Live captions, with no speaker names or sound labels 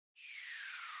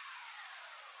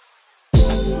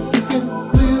You can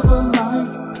live a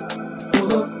life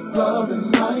full of love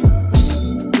and light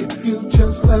if you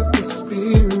just let the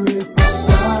Spirit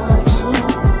guide you.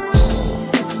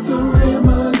 It's the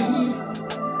remedy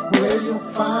where you'll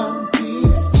find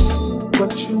peace,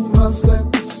 but you must let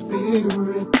the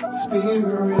Spirit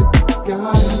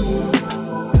guide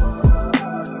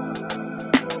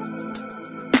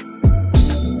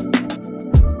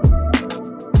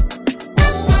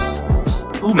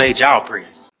you. Who made y'all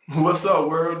priests? What's up,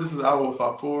 world? This is our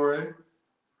Fafore.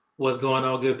 What's going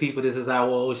on, good people? This is our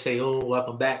Oseun.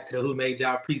 Welcome back to the Who Made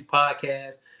Y'all Priest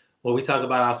podcast, where we talk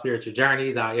about our spiritual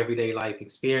journeys, our everyday life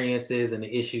experiences, and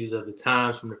the issues of the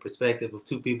times from the perspective of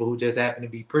two people who just happen to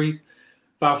be priests.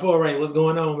 Fafore, what's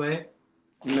going on, man?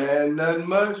 Man, nothing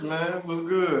much, man. What's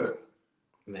good?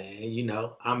 Man, you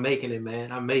know, I'm making it, man.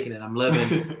 I'm making it. I'm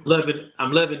loving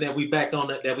that we back on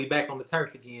the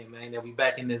turf again, man. That we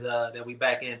back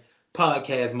in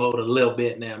podcast mode a little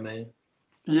bit now, man.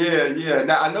 Yeah.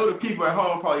 Now, I know the people at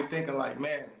home probably thinking like,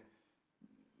 man,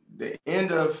 the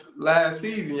end of last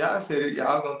season, y'all said that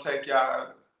y'all gonna take y'all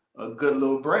a good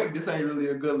little break. This ain't really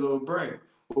a good little break.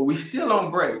 But we still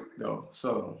on break, though.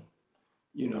 So,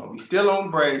 we still on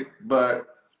break, but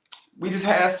we just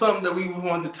had something that we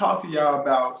wanted to talk to y'all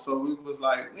about. So we was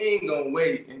like, we ain't gonna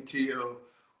wait until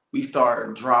we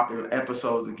start dropping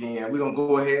episodes again. We're gonna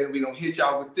go ahead and we're gonna hit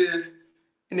y'all with this,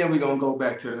 and then we're gonna go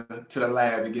back to the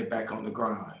lab and get back on the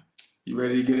grind. You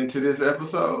ready to get into this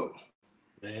episode?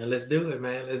 Man, let's do it,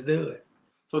 man. Let's do it.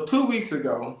 So 2 weeks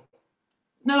ago.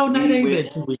 No, that ain't been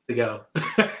 2 weeks ago.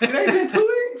 It ain't been 2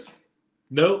 weeks?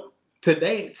 Nope.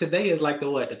 Today is like the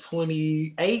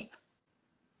 28th?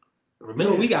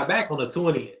 Remember, we got back on the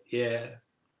 20th. Yeah.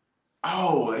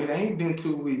 Oh, it ain't been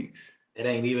 2 weeks. It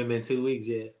ain't even been 2 weeks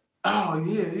yet. Oh,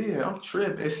 yeah. I'm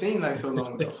tripping. It seemed like so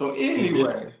long ago. So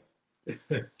anyway,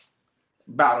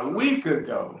 about a week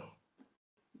ago,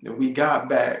 we got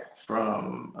back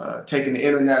from taking the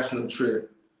international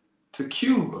trip to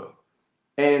Cuba.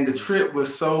 And the trip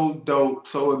was so dope,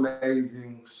 so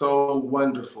amazing, so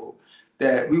wonderful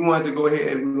that we wanted to go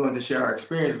ahead and we wanted to share our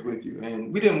experiences with you.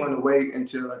 And we didn't want to wait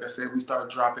until, like I said, we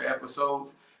started dropping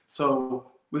episodes.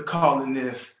 So we're calling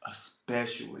this a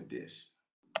special edition.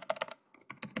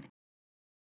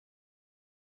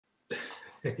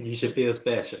 You should feel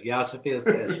special. Y'all should feel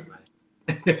special, man.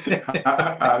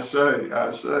 I'll show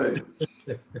you.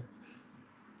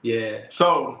 Yeah.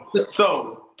 So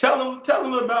tell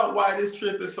them about why this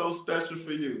trip is so special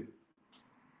for you.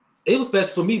 It was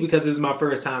special for me because it's my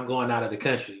first time going out of the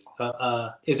country.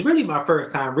 It's really my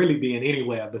first time really being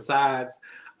anywhere besides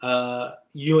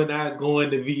you and I going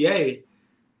to VA.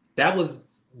 That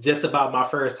was just about my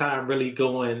first time really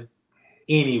going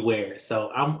anywhere.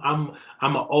 So I'm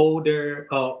an older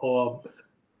or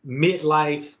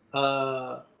midlife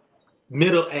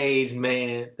middle-aged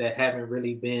man that haven't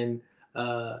really been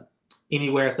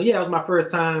anywhere. So yeah, it was my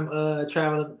first time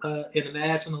traveling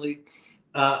internationally.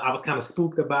 I was kind of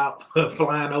spooked about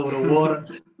flying over the water.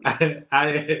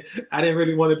 I didn't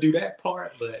really want to do that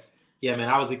part, but yeah, man,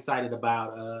 I was excited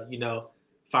about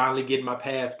finally getting my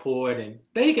passport and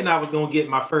thinking I was gonna get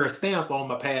my first stamp on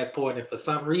my passport, and for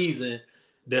some reason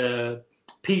the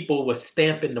people were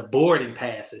stamping the boarding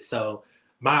passes. So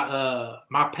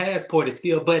my passport is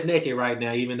still butt naked right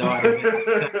now, even though I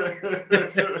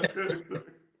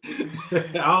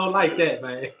don't like that,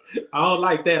 man. I don't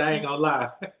like that. I ain't gonna lie.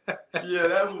 Yeah,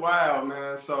 that's wild,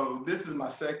 man. So this is my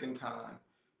second time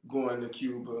going to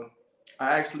Cuba.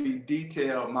 I actually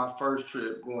detailed my first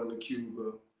trip going to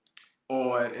Cuba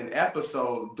on an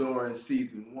episode during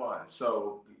season 1.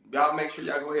 So y'all make sure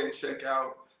y'all go ahead and check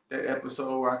out that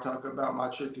episode where I talk about my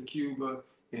trip to Cuba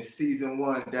in season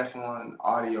 1. That's on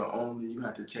audio only. You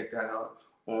have to check that out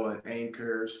on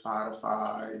Anchor,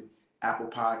 Spotify, Apple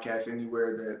Podcasts,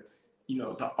 anywhere that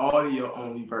the audio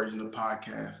only version of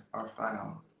podcasts are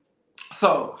found.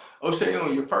 So, Oseun,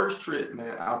 on your first trip,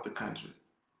 man, out the country,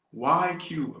 why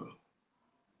Cuba?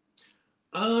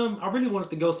 I really wanted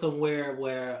to go somewhere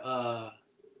where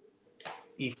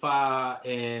Ifa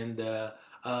and the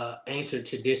ancient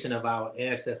tradition of our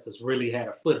ancestors really had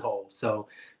a foothold. So,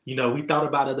 we thought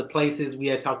about other places. We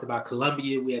had talked about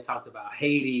Colombia. We had talked about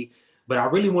Haiti. But I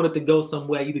really wanted to go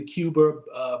somewhere, either Cuba,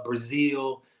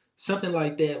 Brazil, something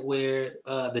like that, where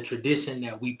the tradition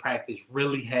that we practice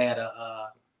really had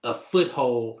a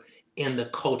foothold in the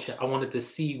culture. I wanted to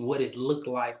see what it looked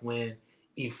like when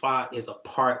Ifa is a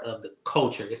part of the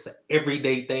culture. It's an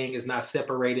everyday thing. It's not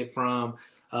separated from,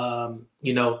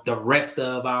 the rest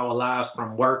of our lives,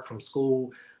 from work, from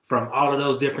school, from all of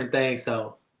those different things.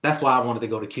 So that's why I wanted to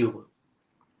go to Cuba.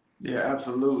 Yeah,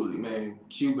 absolutely, man.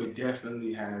 Cuba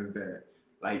definitely has that.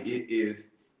 Like, it is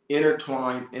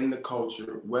intertwined in the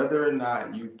culture, whether or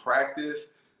not you practice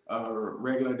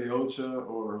regla de ocha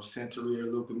or Santeria,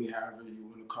 Lukumi, however you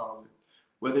want to call it.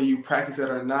 Whether you practice it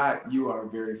or not, you are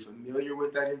very familiar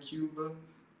with that in Cuba,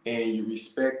 and you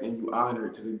respect and you honor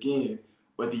it. Because again,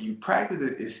 whether you practice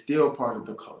it, it's still part of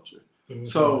the culture. Mm-hmm.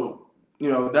 So,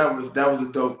 that was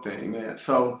a dope thing, man.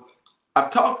 So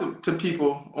I've talked to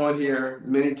people on here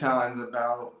many times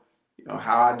about,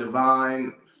 how I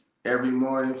divine every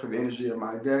morning for the energy of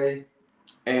my day.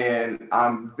 And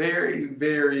I'm very,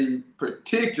 very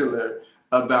particular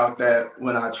about that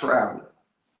when I travel.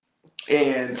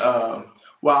 And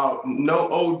while no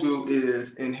Odu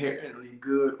is inherently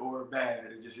good or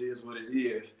bad, it just is what it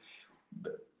is.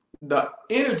 The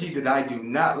energy that I do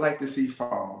not like to see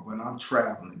fall when I'm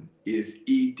traveling is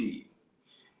ED.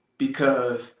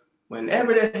 Because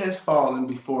whenever that has fallen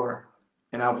before,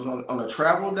 and I was on a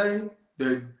travel day,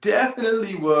 there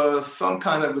definitely was some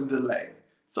kind of a delay,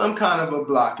 some kind of a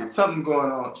blockage, something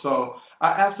going on. So I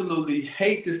absolutely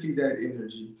hate to see that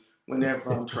energy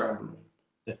whenever I'm traveling.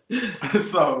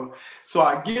 So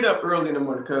I get up early in the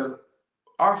morning because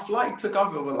our flight took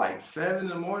off at like 7 in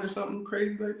the morning or something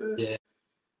crazy like that. Yeah.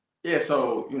 Yeah,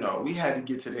 so, we had to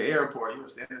get to the airport. It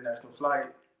was an international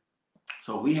flight.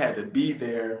 So we had to be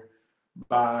there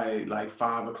by like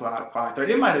 5 o'clock, 5:30.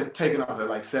 It might have taken off at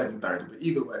like 7:30, but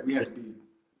either way, we had to be,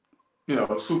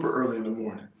 super early in the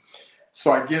morning. So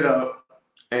I get up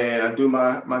and I do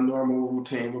my normal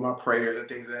routine with my prayers and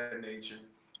things of that nature.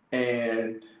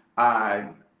 And I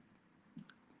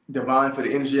divine for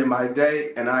the energy of my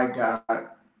day, and I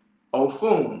got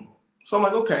Oseun. So I'm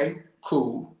like, okay,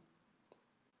 cool.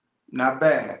 Not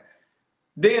bad.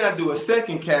 Then I do a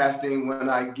second casting when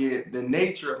I get the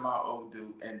nature of my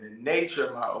Odu, and the nature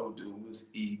of my Odu was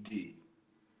ED.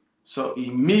 So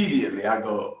immediately I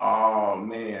go, oh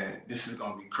man, this is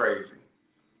gonna be crazy.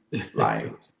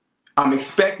 Like, I'm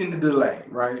expecting the delay,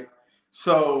 right?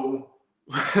 So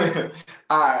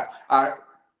I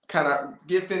kind of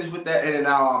get finished with that, and then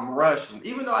now I'm rushing.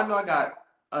 Even though I know I got,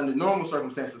 under normal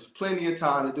circumstances, plenty of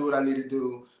time to do what I need to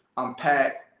do. I'm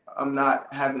packed. I'm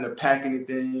not having to pack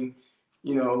anything,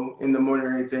 in the morning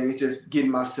or anything. It's just getting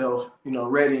myself,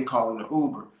 ready and calling the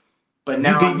Uber. But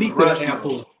now you beat me to the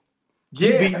airport.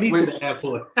 You beat me to the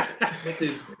airport, which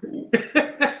is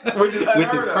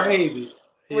crazy.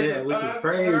 Which is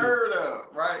crazy. Unheard of,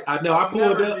 right? I know. I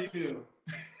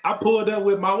pulled up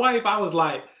with my wife. I was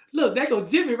like, "Look, there go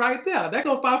Jimmy right there. There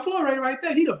go Fafore right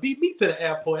there. He done beat me to the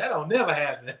airport. That don't never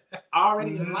happen.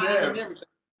 Already in line and everything."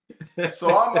 So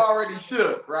I'm already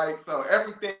shook, right? So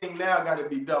everything now got to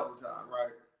be double time,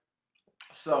 right?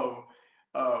 So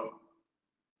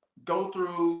go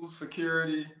through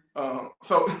security.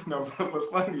 What's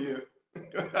funny is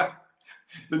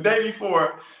the day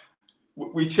before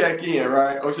we check in,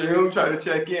 right? Oseun tried to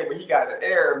check in, but he got an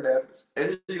error message.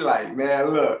 And he like, man,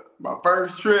 look, my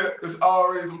first trip is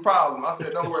already some problems. I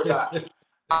said, don't worry about it.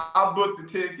 I booked the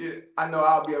ticket. I know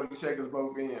I'll be able to check us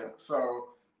both in. So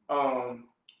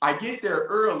I get there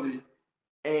early,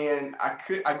 and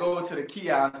I go into the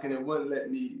kiosk, and it wouldn't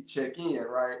let me check in,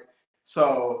 right?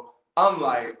 So I'm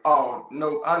like, oh,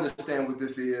 no, I understand what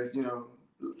this is.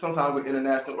 Sometimes with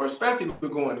international, or especially if we're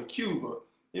going to Cuba,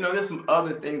 there's some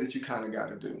other things that you kind of got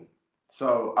to do.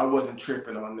 So I wasn't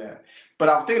tripping on that. But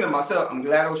I was thinking to myself, I'm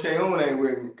glad Oseun ain't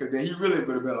with me, because then he really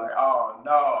would have been like, oh,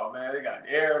 no, man, they got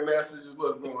error messages.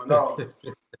 What's going on?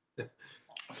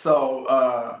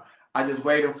 So I just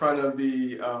wait in front of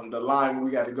the line where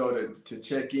we got to go to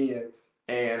check in,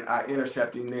 and I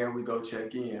intercept him there, and we go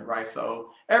check in, right?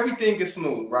 So everything is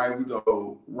smooth, right? We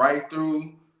go right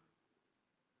through.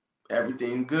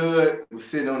 Everything good. We're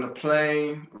sitting on the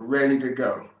plane, ready to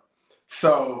go.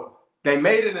 So they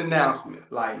made an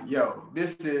announcement like, yo,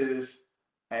 this is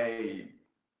a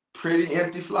pretty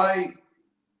empty flight.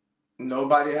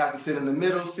 Nobody has to sit in the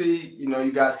middle seat.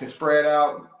 You guys can spread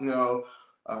out.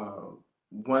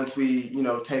 Once we,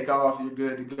 take off, you're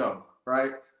good to go,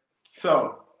 right?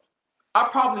 So I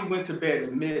probably went to bed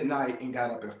at midnight and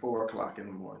got up at 4 o'clock in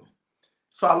the morning.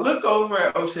 So I look over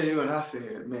at Oseun and I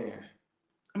said, man,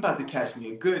 I'm about to catch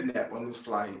me a good nap on this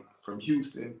flight from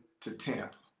Houston to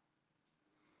Tampa.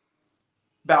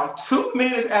 About 2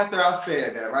 minutes after I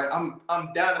said that, right,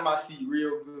 I'm down in my seat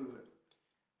real good.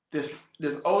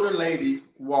 This older lady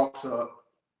walks up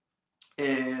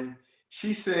and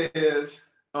she says,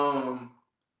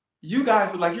 you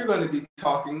guys look like you're going to be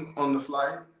talking on the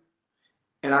flight.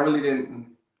 And I really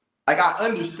didn't, I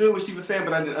understood what she was saying,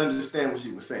 but I didn't understand what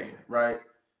she was saying, right?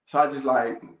 So I just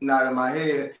nodded my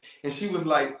head, and she was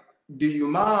like, do you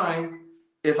mind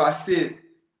if I sit,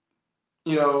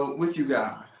 with you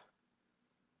guys?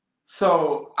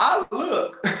 So I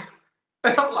look,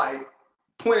 and I'm like,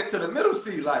 pointed to the middle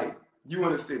seat, like, you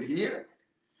want to sit here?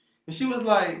 And she was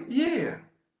like, yeah.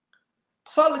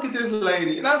 So I look at this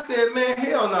lady, and I said, man,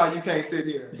 hell no, you can't sit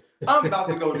here. I'm about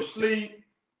to go to sleep.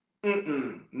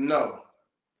 No. Now,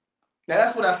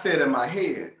 that's what I said in my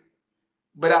head.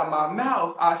 But out my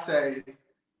mouth, I say,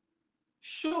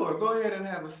 sure, go ahead and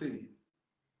have a seat.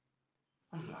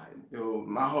 I'm like, yo,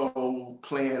 my whole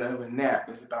plan of a nap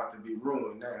is about to be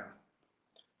ruined now.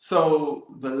 So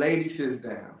the lady sits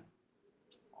down.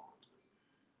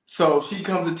 So she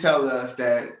comes to tell us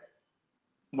that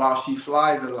while she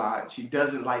flies a lot, she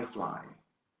doesn't like flying.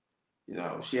 You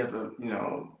know, she has a,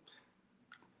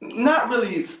 not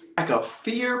really like a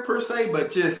fear per se,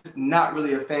 but just not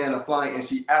really a fan of flying. And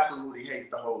she absolutely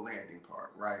hates the whole landing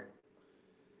part, right?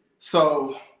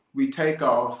 So we take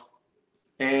off,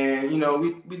 and,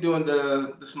 we doing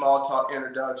the small talk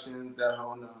introductions, that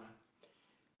whole nine.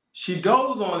 She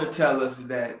goes on to tell us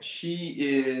that she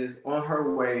is on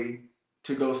her way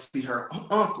to go see her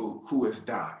uncle who is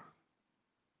dying.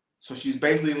 So she's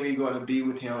basically going to be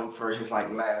with him for his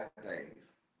last days.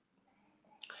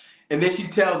 And then she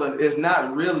tells us it's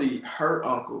not really her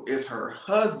uncle, it's her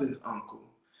husband's uncle.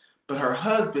 But her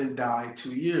husband died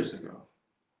 2 years ago.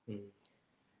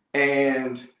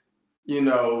 And,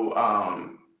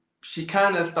 she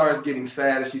kind of starts getting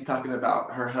sad as she's talking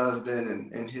about her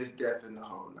husband and his death and the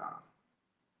whole nine.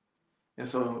 And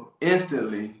so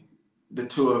instantly, the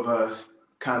two of us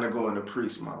kind of go into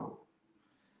priest mode.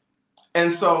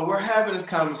 And so we're having this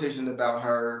conversation about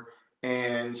her,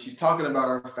 and she's talking about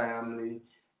her family.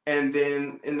 And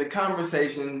then in the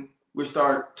conversation, we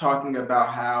start talking about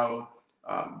how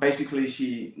basically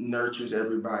she nurtures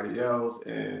everybody else,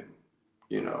 and,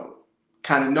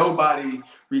 kind of nobody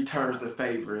returns the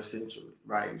favor, essentially,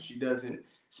 right? She doesn't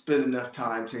spend enough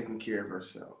time taking care of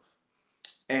herself.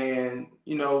 And,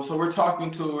 so we're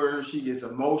talking to her. She gets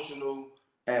emotional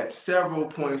at several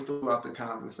points throughout the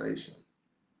conversation.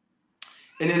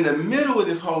 And in the middle of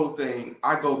this whole thing,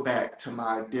 I go back to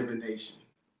my divination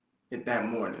that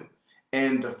morning.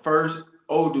 And the first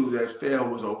Odu that fell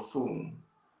was Oseun,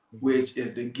 which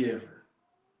is the giver.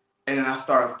 And then I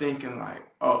started thinking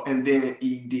and then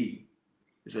ED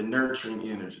is a nurturing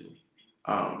energy.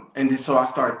 And then so I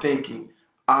started thinking,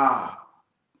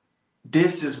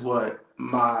 this is what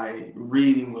my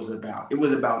reading was about. It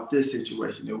was about this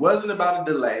situation. It wasn't about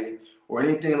a delay or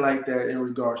anything like that in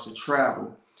regards to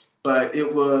travel, but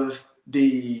it was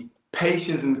the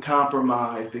patience and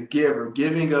compromise, the giver,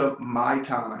 giving up my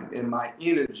time and my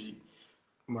energy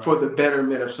for the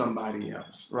betterment of somebody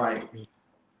else, right?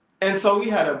 And so we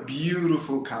had a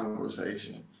beautiful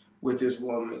conversation with this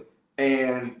woman,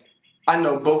 and I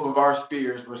know both of our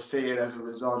spirits were fed as a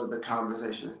result of the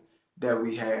conversation that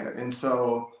we had. And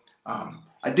so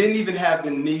I didn't even have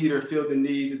the need or feel the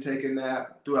need to take a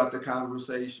nap throughout the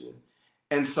conversation.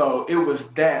 And so it was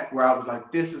that where I was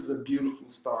like, this is a beautiful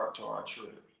start to our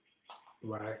trip.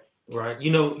 Right.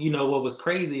 You know what was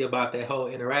crazy about that whole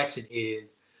interaction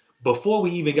is before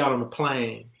we even got on the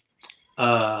plane,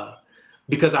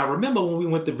 because I remember when we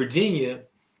went to Virginia,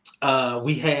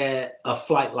 we had a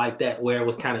flight like that where it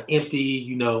was kind of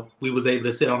empty. We was able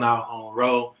to sit on our own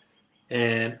row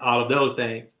and all of those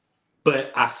things.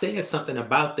 But I said something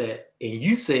about that, and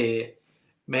you said,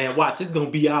 man, watch, it's going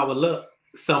to be our luck.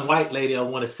 Some white lady will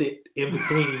want to sit in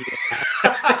between.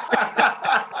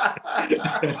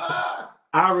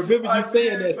 I remember you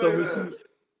saying that.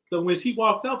 So when she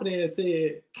walked up there and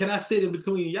said, can I sit in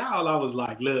between y'all? I was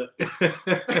like, look.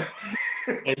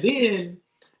 And then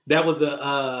that was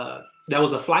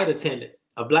a flight attendant,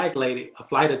 a black lady, a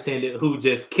flight attendant who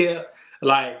just kept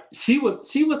she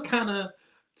was kind of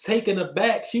taken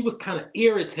aback. She was kind of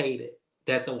irritated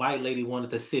that the white lady wanted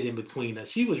to sit in between us.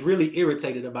 She was really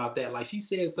irritated about that. She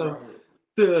said something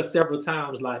to us several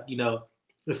times,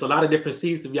 there's a lot of different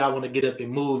seats. If y'all want to get up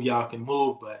and move, y'all can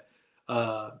move. But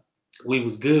we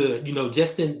was good.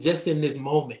 Just in this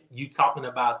moment, you talking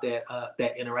about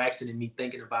that interaction and me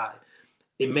thinking about it,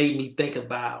 it made me think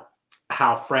about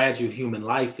how fragile human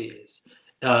life is.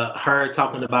 Her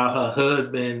talking about her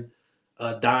husband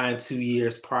dying 2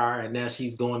 years prior, and now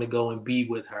she's going to go and be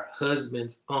with her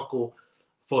husband's uncle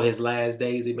for his last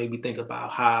days. It made me think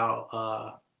about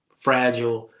how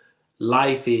fragile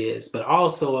life is, but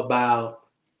also about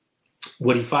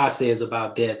what Ifa says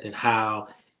about death and how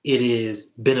it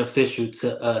is beneficial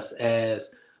to us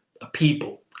as a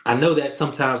people. I know that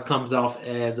sometimes comes off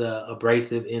as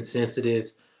abrasive,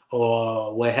 insensitive,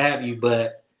 or what have you,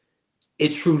 but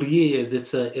it truly is.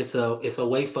 It's a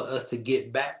way for us to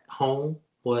get back home.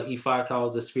 What Ifa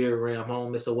calls the spirit realm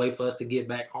home. It's a way for us to get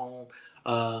back home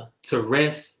to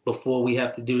rest before we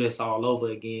have to do this all over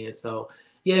again. So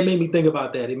yeah, it made me think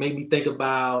about that. It made me think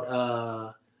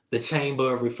about the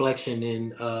chamber of reflection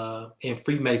in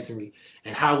Freemasonry,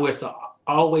 and how we're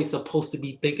always supposed to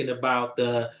be thinking about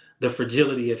the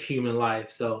fragility of human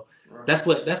life. So Right.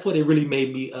 that's what it really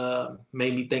made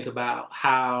me think about,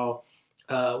 how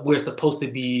we're supposed to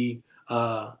be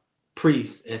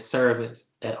priests and servants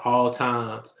at all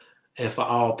times and for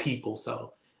all people.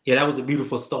 So yeah, that was a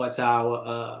beautiful start to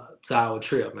our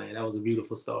trip, man. That was a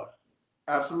beautiful start.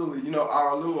 Absolutely. You know,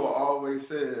 our Lua always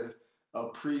says a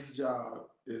priest job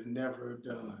is never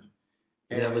done.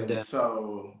 Never And done.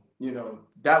 so, you know,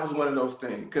 that was one of those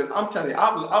things. Because I'm telling you,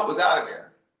 I was out of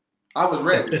there. I was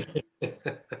ready.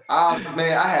 I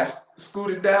had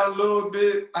scooted down a little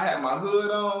bit. I had my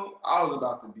hood on. I was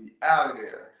about to be out of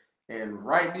there. And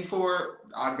right before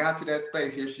I got to that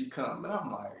space, here she come. And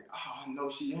I'm like, oh, I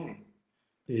know she ain't.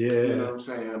 You know Yeah. what I'm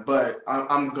saying? But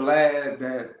I'm glad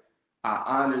that I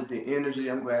honored the energy.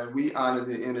 I'm glad we honored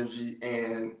the energy.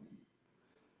 And,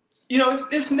 you know,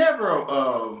 it's never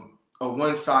a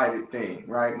one-sided thing,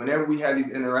 right? Whenever we have these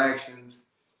interactions,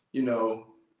 you know,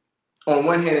 on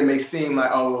one hand, it may seem like,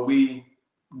 oh, well, we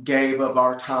gave up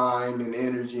our time and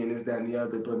energy and this, that, and the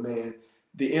other. But man,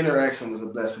 the interaction was a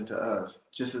blessing to us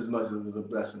just as much as it was a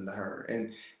blessing to her.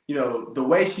 And, you know, the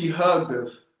way she hugged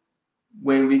us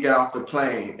when we got off the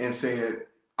plane and said,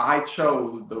 I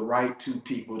chose the right two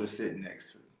people to sit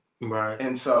next to. Right.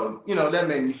 And so, you know, that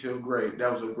made me feel great.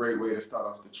 That was a great way to start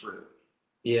off the trip.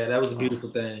 Yeah, that was a beautiful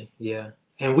thing. Yeah.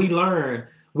 And we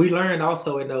learned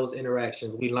also in those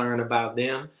interactions. We learned about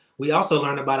them. We also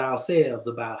learned about ourselves,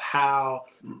 about how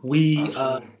we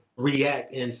Absolutely.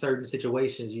 react in certain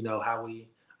situations, you know, how we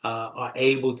are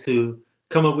able to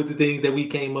come up with the things that we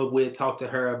came up with, talk to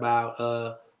her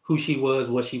about who she was,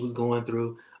 what she was going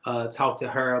through, talk to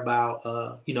her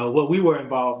about you know, what we were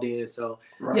involved in. So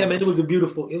yeah, Right. man, it was a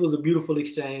beautiful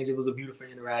exchange. It was a beautiful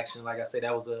interaction. Like I said,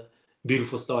 that was a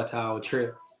beautiful start to our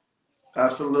trip.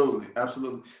 Absolutely.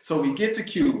 Absolutely. So we get to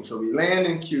Cuba. So we land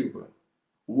in Cuba.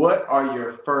 What are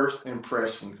your first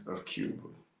impressions of Cuba?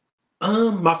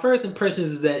 My first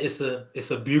impressions is that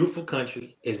it's a beautiful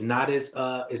country. It's not as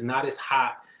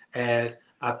hot as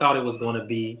I thought it was going to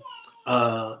be.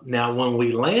 Now when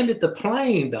we landed the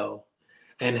plane though,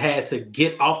 and had to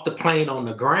get off the plane on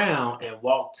the ground and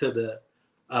walk to the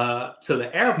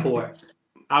airport,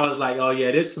 I was like, oh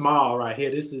yeah, this small right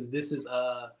here. This is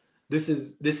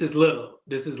little.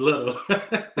 This is little.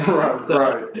 Right, So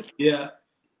right. yeah,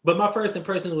 but my first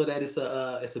impression was that it's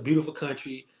a beautiful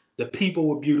country. The people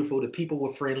were beautiful. The people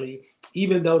were friendly.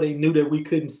 Even though they knew that we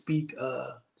couldn't speak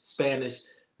Spanish,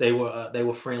 they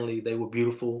were friendly. They were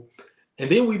beautiful. And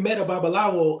then we met a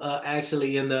Babalawo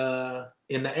actually in the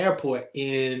airport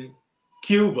in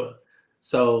Cuba.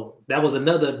 So that was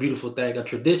another beautiful thing, a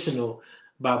traditional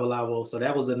Babalawo. So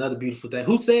that was another beautiful thing.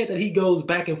 Who said that he goes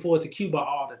back and forth to Cuba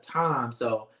all the time?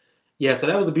 So yeah, so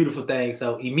that was a beautiful thing.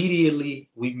 So immediately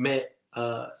we met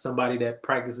somebody that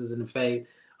practices in the faith.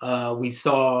 We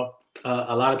saw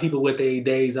a lot of people with their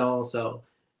days on. So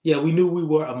yeah, we knew we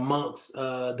were amongst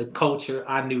the culture.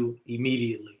 I knew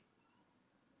immediately.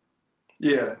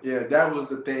 Yeah, yeah. That was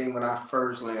the thing when I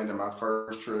first landed my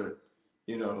first trip.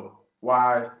 You know,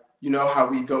 why, you know how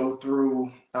we go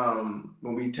through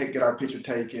when we get our picture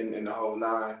taken and the whole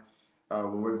nine,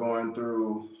 when we're going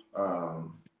through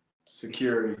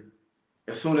security.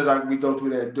 As soon as we go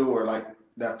through that door, like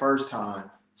that first time,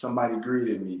 somebody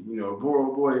greeted me, you know,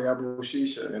 Boro boy, Abu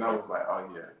Shisha. And I was like,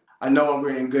 oh yeah, I know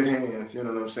we're in good hands, you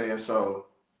know what I'm saying? So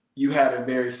you had a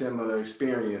very similar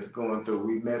experience going through.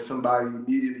 We met somebody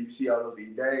immediately, you see all those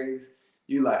days,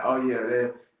 you like, oh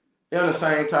yeah, they're on the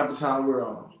same type of time we're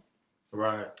on.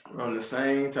 Right. We're on the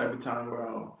same type of time we're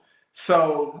on.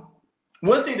 So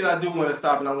one thing that I do want to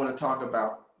stop and I want to talk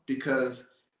about, because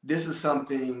this is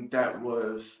something that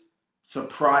was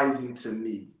surprising to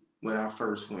me when I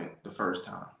first went the first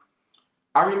time.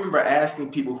 I remember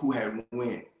asking people who had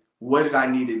went, what did I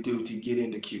need to do to get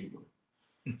into Cuba?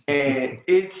 And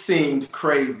it seemed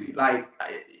crazy. Like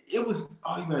it was,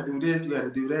 oh, you gotta do this, you gotta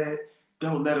do that.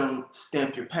 Don't let them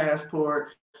stamp your passport.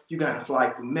 You gotta fly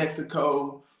through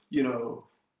Mexico. You know,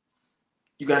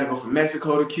 you gotta go from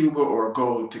Mexico to Cuba, or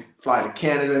fly to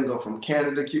Canada and go from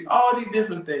Canada to Cuba. All these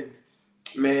different things,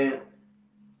 man.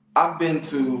 I've been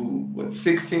to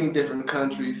 16 different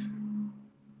countries.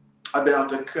 I've been out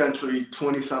the country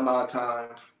 20 some odd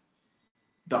times.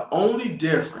 The only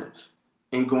difference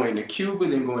in going to Cuba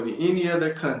than going to any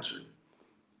other country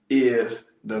is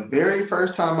the very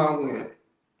first time I went,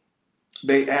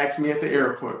 they asked me at the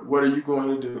airport, what are you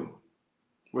going to do?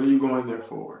 What are you going there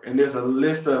for? And there's a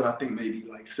list of, I think, maybe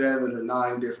like 7 or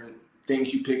 9 different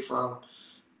things you pick from.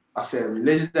 I said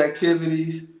religious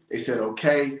activities. They said,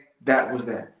 okay, that was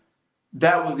that.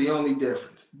 That was the only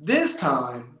difference. This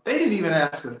time, they didn't even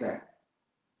ask us that.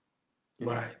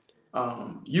 Right.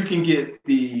 You can get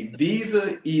the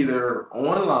visa either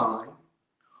online,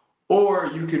 or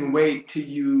you can wait till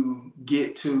you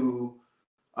get to,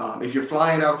 if you're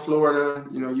flying out of Florida,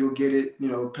 you'll get it,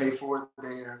 pay for it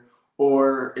there.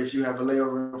 Or if you have a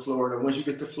layover in Florida, once you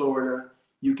get to Florida,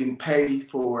 you can pay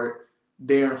for it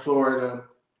there in Florida.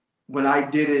 When I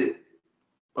did it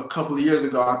a couple of years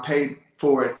ago, I paid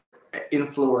for it in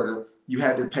Florida. You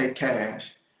had to pay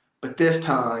cash. But this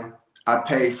time, I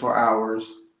paid for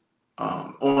ours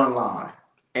online,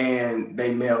 and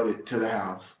they mailed it to the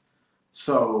house.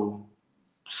 So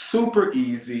super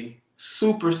easy,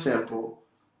 super simple.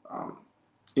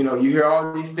 You hear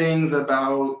all these things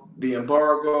about the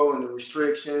embargo and the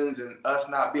restrictions and us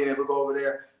not being able to go over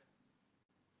there.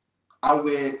 I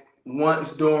went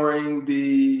once during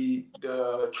the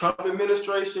Trump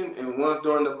administration and once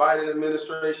during the Biden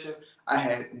administration. I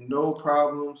had no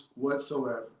problems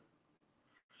whatsoever.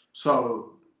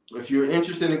 So if you're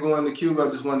interested in going to Cuba, I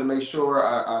just wanted to make sure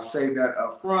I say that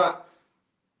up front.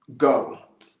 Go.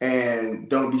 And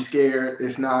don't be scared.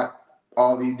 It's not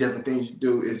all these different things you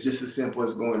do. It's just as simple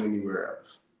as going anywhere else.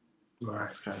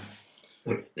 Right.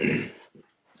 Okay.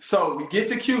 So we get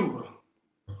to Cuba.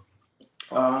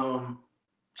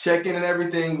 Check-in and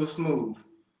everything was smooth.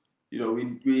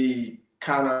 We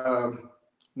kind of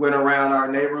went around our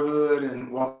neighborhood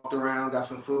and walked around, got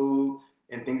some food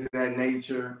and things of that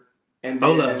nature. And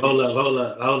hold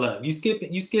up. You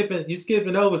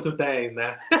skipping over some things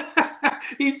now.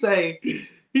 He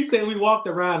said we walked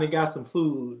around and got some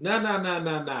food. No.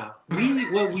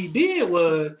 What we did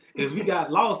is we got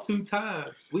lost 2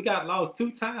 times. We got lost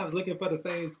 2 times looking for the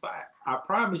same spot. I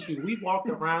promise you, we walked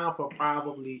around for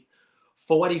probably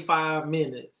 45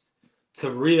 minutes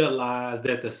to realize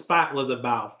that the spot was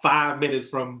about 5 minutes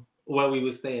from where we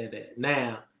were staying at.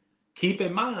 Now, keep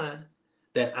in mind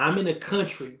that I'm in a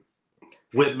country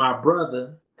with my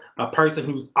brother, a person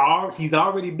he's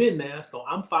already been there, so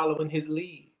I'm following his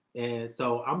lead. And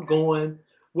so I'm going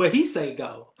where he say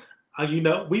go.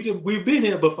 We've been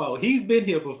here before. He's been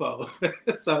here before.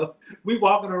 So we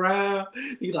walking around.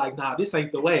 He like, nah, this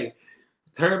ain't the way.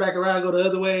 Turn back around, go the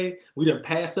other way. We done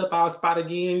passed up our spot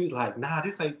again. He's like, nah,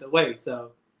 this ain't the way.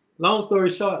 So long story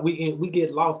short, we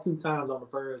get lost 2 times on the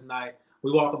first night.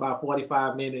 We walk about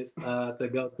 45 minutes to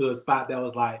go to a spot that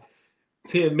was like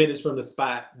 10 minutes from the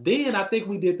spot. Then I think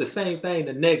we did the same thing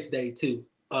the next day too.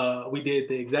 We did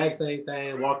the exact same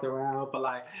thing, walked around for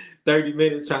like 30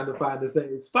 minutes trying to find the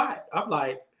same spot. I'm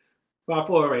like,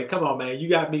 Fafore, come on, man. You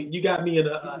got me in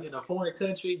a foreign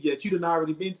country that you done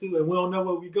already been to and we don't know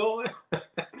where we going.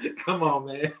 Come on,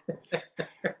 man.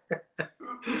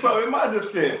 So in my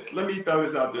defense, let me throw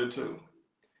this out there too.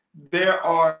 There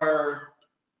are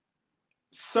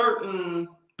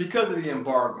because of the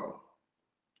embargo,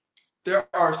 there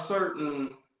are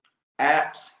certain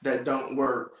apps that don't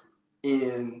work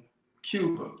in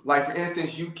Cuba. Like, for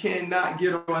instance, you cannot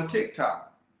get on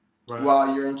TikTok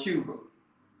while you're in Cuba.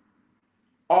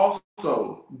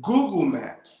 Also, Google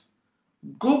Maps.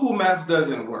 Google Maps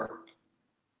doesn't work.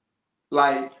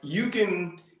 Like,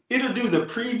 it'll do the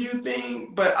preview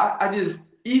thing, but I just,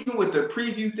 even with the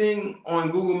preview thing on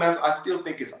Google Maps, I still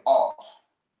think it's off.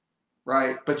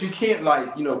 Right? But you can't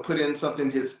put in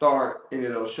something, hit start, and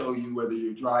it'll show you whether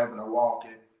you're driving or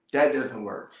walking. That doesn't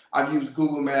work. I've used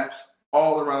Google Maps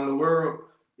all around the world.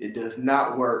 It does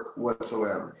not work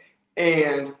whatsoever.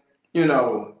 And,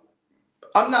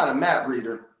 I'm not a map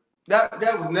reader. That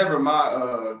was never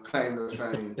my claim to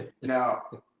fame. Now,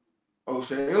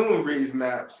 Oseun reads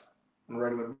maps on a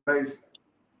regular basis.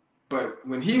 But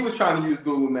when he was trying to use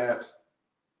Google Maps,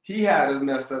 he had us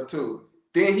messed up too.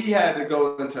 Then he had to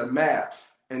go into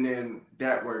maps, and then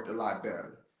that worked a lot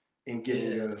better in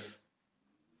getting us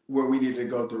where we needed to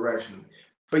go directionally.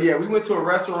 But yeah, we went to a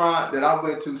restaurant that I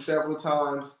went to several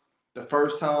times the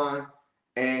first time,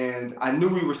 and I knew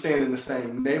we were staying in the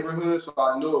same neighborhood, so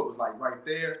I knew it was like right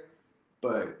there.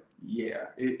 But yeah,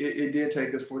 it did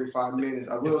take us 45 minutes.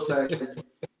 I will say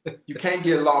you can't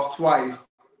get lost twice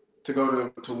to go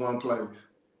to one place.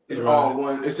 It's all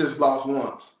one. It's just lost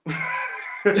once.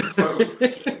 So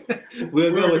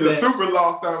we'll go with that. Super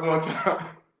lost that one time.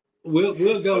 We'll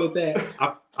go with that.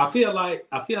 I feel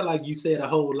like you said a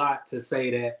whole lot to say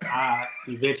that I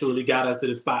eventually got us to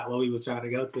the spot where we was trying to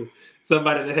go to.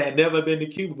 Somebody that had never been to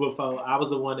Cuba before. I was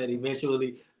the one that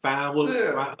eventually found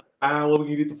what we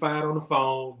needed to find on the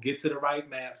phone, get to the right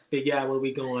maps, figure out where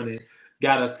we going, and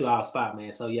got us to our spot,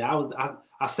 man. So yeah,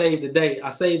 I saved the day. I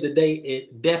saved the day.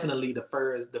 It definitely the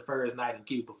first night in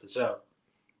Cuba for sure.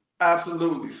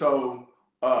 Absolutely. So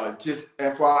just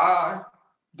FYI,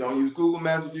 don't use Google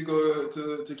Maps if you go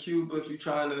to Cuba, if you're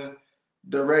trying to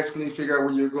directionally figure out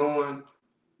where you're going.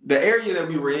 The area that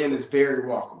we were in is very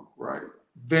walkable, right?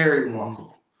 Very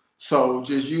walkable. So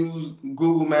just use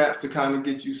Google Maps to kind of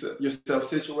get yourself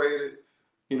situated.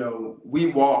 You know, we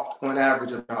walked on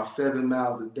average about 7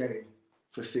 miles a day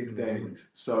for 6 days.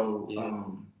 So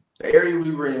the area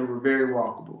we were in were very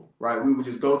walkable, right? We would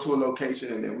just go to a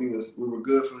location and then we were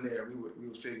good from there. We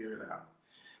would figure it out.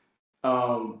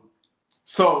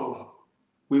 So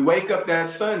we wake up that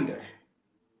Sunday,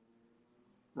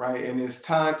 right? And it's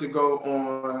time to go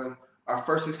on our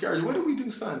first excursion. What did we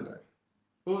do Sunday?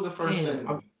 What was the first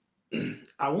thing?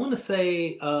 I want to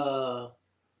say,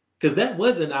 because that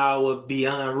wasn't our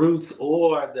Beyond Roots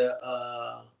or the.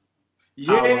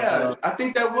 I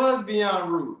think that was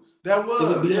Beyond Roots. That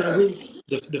was Beyond Roots.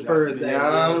 The first day.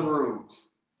 Beyond Roots.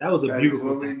 That was a beautiful.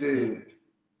 What we did.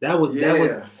 That was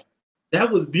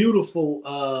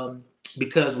beautiful.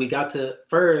 Because we got to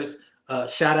first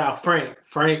shout out Frank.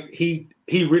 Frank, he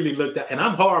really looked at, and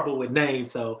I'm horrible with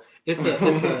names, so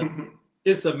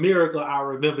it's a miracle I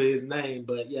remember his name.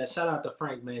 But yeah, shout out to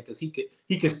Frank, man, because he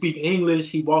can speak English.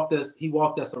 He walked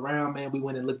us around, man. We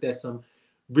went and looked at some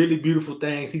really beautiful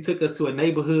things. He took us to a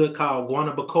neighborhood called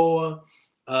Guanabacoa,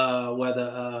 where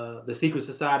the Secret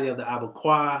Society of the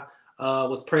Abaquá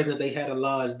was present. They had a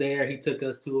lodge there. He took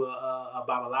us to a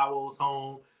Babalawo's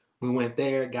home. We went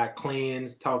there, got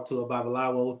cleansed, talked to a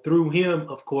Babalawo through him,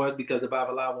 of course, because the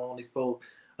Babalawo only spoke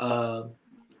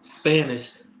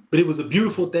Spanish. But it was a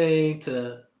beautiful thing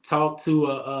to talk to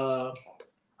a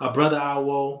brother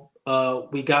Awo.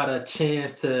 We got a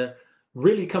chance to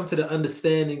really come to the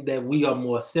understanding that we are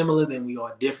more similar than we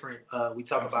are different. We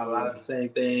talk about a lot of the same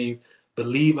things,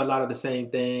 believe a lot of the same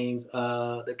things.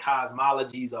 The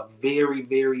cosmologies are very,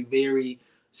 very, very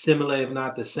similar, if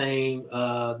not the same.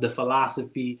 The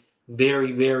philosophy,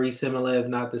 very, very similar, if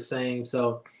not the same.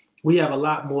 So we have a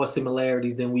lot more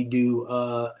similarities than we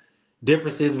do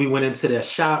differences. We went into their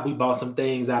shop. We bought some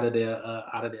things out of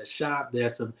their shop.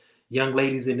 There's some young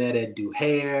ladies in there that do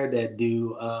hair, that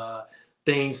do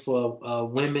things for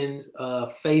women's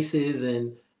faces,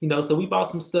 and so we bought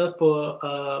some stuff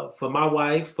for my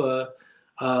wife, for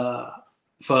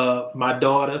my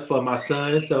daughter, for my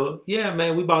son. So yeah,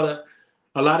 man, we bought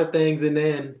a lot of things in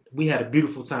there, and we had a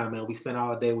beautiful time, man. We spent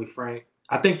all day with Frank.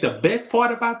 I think the best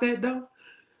part about that though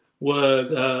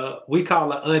was we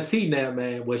call her auntie now,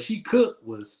 man. What she cooked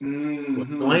was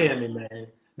slamming, man.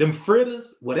 Them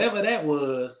fritters, whatever that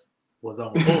was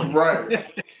on point.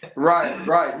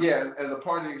 Right. Yeah, as a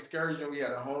part of the excursion, we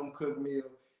had a home cooked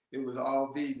meal. It was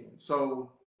all vegan.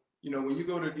 So, when you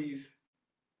go to these,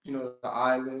 the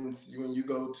islands, when you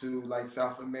go to like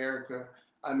South America,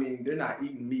 I mean, they're not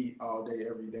eating meat all day,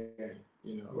 every day.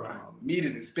 Right. Meat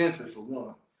is expensive for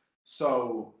one.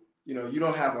 So, you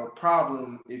don't have a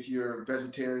problem if you're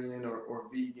vegetarian or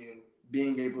vegan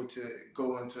being able to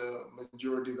go into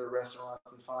majority of the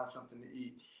restaurants and find something to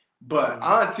eat. But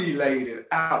Auntie laid it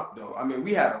out, though. I mean,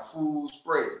 we had a full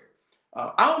spread.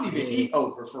 I don't even eat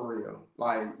okra for real.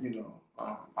 Like,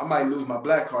 I might lose my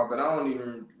black card, but I don't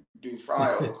even do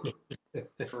fried okra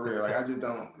for real. Like, I just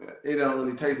don't. It don't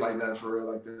really taste like nothing for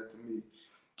real like that to me.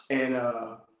 And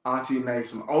Auntie made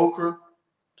some okra,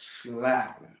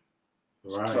 slapping.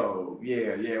 Right. So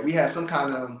yeah, we had some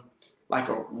kind of like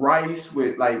a rice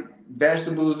with like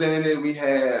vegetables in it. We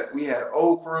had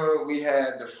okra, we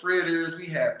had the fritters, we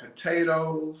had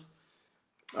potatoes.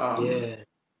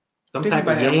 Some type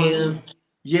of yam.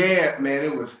 Yeah, man,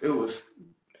 it was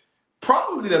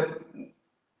probably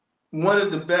one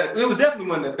of the best. It was definitely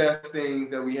one of the best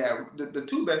things that we had. The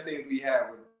two best things we had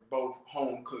were both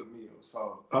home cooked meals.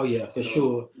 So for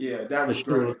sure. Yeah, that was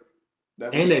great.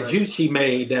 And that juice she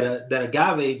made, that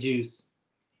agave juice.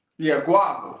 Yeah,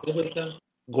 guava.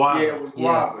 Guava. Yeah, it was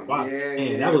guava.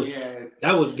 Yeah, man,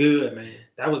 that was good, man.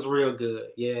 That was real good.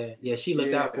 Yeah. She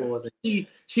looked out for us. And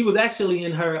she was actually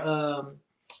in her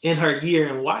year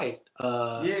in white.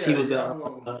 She was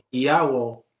a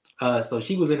Iawo. So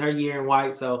she was in her year in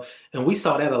white. So, and we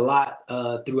saw that a lot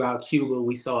throughout Cuba.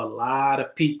 We saw a lot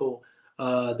of people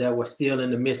that were still in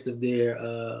the midst of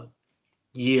their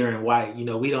year in white.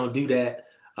 We don't do that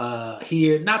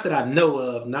here. Not that I know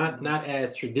of. Not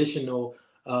as traditional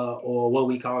or what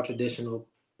we call traditional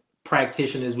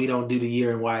practitioners. We don't do the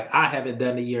year in white. I haven't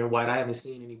done the year in white. I haven't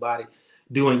seen anybody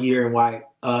doing year in white.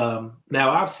 Now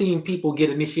I've seen people get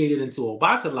initiated into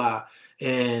Obatala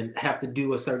and have to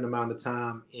do a certain amount of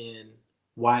time in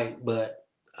white, but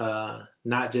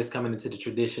not just coming into the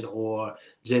tradition or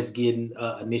just getting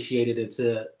initiated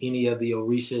into any of the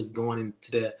orishas going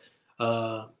into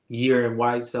the year in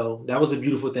white. So that was a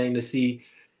beautiful thing to see.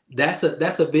 That's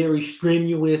a very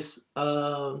strenuous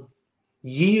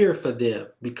year for them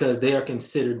because they are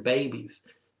considered babies.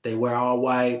 They wear all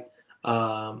white.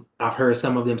 I've heard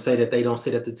some of them say that they don't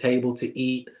sit at the table to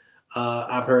eat.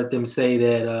 I've heard them say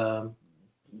that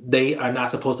they are not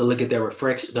supposed to look at their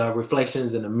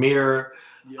reflections in the mirror.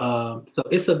 Yeah. So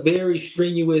it's a very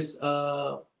strenuous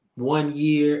 1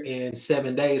 year and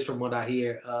 7 days, from what I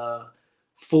hear,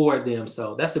 for them.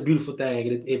 So that's a beautiful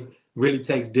thing. It really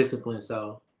takes discipline.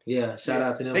 So yeah, shout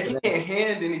out to them They for that. can't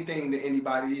hand anything to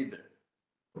anybody either.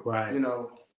 Right. You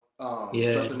know, so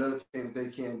Yeah. that's another thing they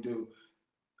can't do.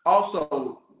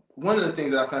 Also, one of the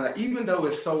things that I found out, even though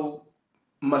it's so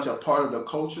much a part of the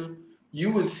culture,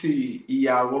 you would see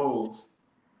EIOs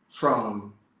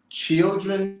from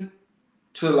children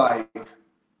to like,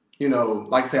 you know,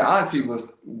 like say auntie was,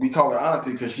 we call her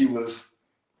auntie because she was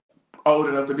old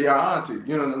enough to be our auntie,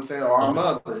 you know what I'm saying, or our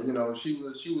mother, you know, she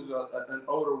was an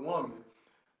older woman.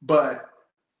 But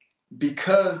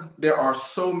because there are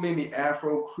so many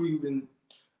Afro-Cuban,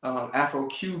 I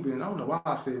don't know why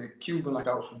I said Cuban like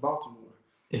I was from Baltimore.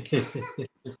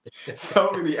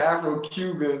 So many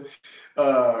Afro-Cuban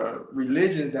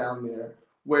religions down there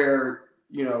where,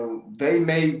 you know, they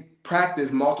may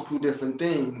practice multiple different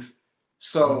things.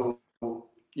 So,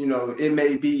 you know, it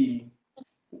may be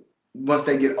once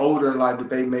they get older in life that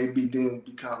they may be then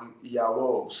become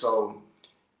Iawo. So,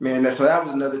 man, so that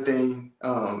was another thing.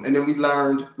 And then we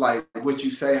learned like what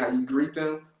you say, how you greet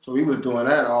them. So we was doing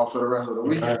that all for the rest of the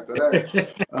week after that.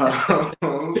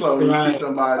 So you see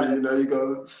somebody, you know, you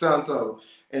go Santo,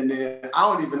 and then I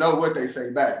don't even know what they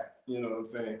say back. You know what I'm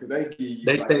saying? Because they give you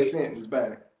like a sentence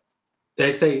back.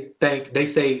 They say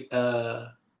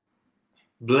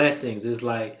blessings. It's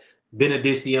like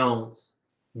benedictions,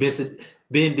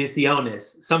 bendiciones,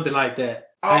 something like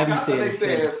that. Oh, I thought they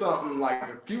said something like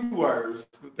a few words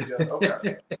put together.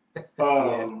 Okay.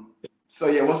 So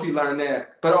yeah, once we learn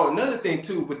that. But another thing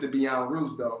too with the Beyond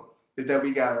Roots though is that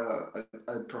we got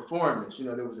a performance. You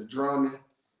know, there was a drumming.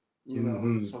 You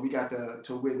know, so we got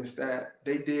to witness that.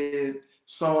 They did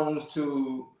songs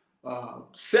to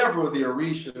several of the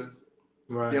Orisha.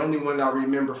 Right. The only one I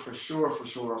remember for sure off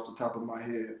the top of my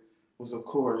head was, of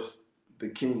course, the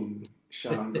King,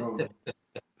 Shango.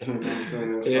 You know what I'm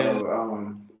saying? Yeah.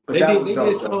 So, but they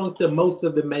did songs to most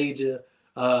of the major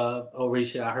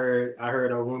Orisha. I heard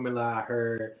Orunmila, I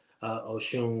heard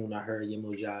Oseun, I heard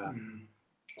Yemoja,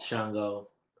 Shango,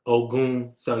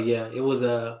 Ogun. So yeah, it was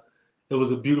a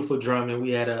beautiful drumming.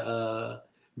 We had a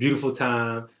beautiful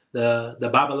time. The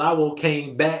Babalawo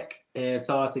came back and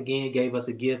saw us again, gave us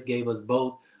a gift, gave us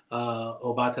both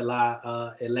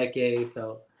Obatala Eleke.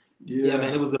 So yeah,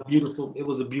 man, it was a beautiful thing.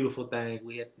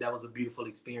 That was a beautiful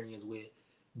experience with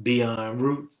Beyond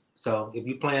Roots. So if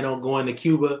you plan on going to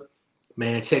Cuba,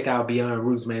 man, check out Beyond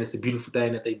Roots, man. It's a beautiful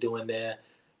thing that they're doing there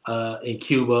in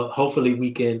Cuba. Hopefully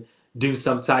we can do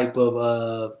some type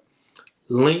of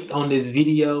link on this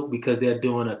video because they're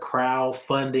doing a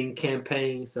crowdfunding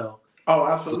campaign. So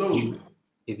absolutely.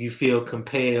 If you feel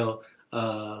compelled,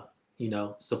 you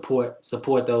know, support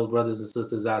those brothers and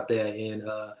sisters out there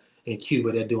in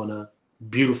Cuba. They're doing a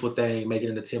beautiful thing, making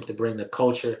an attempt to bring the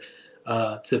culture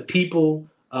to people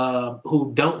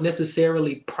who don't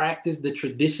necessarily practice the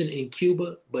tradition in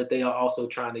Cuba, but they are also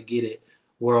trying to get it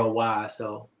worldwide.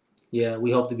 So yeah,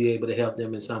 we hope to be able to help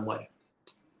them in some way.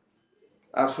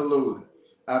 Absolutely.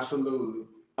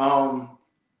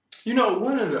 You know,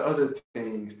 one of the other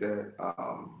things that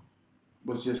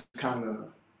was just kind of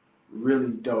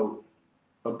really dope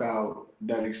about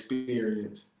that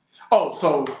experience.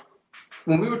 So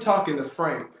when we were talking to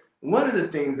Frank, one of the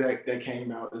things that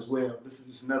came out as well, this is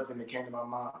just another thing that came to my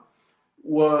mind,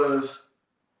 was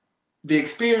the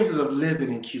experiences of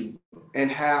living in Cuba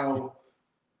and how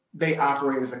they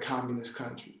operate as a communist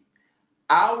country.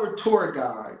 Our tour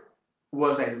guide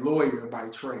was a lawyer by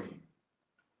trade.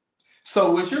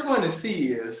 So what you're going to see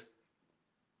is,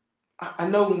 I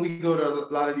know when we go to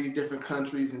a lot of these different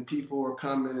countries and people are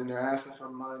coming and they're asking for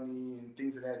money and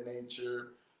things of that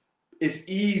nature, it's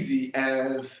easy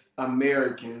as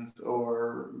Americans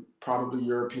or probably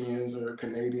Europeans or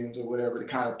Canadians or whatever to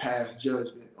kind of pass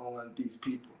judgment on these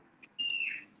people.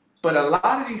 But a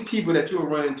lot of these people that you'll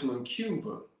run into in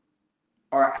Cuba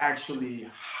are actually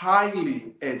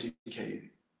highly educated.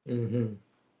 Mm-hmm.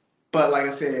 But like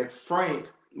I said, Frank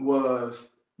was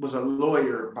a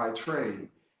lawyer by trade.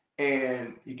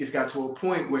 And he just got to a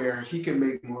point where he could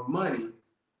make more money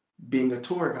being a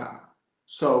tour guide.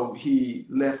 So he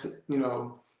left, you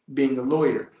know, being a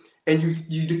lawyer. And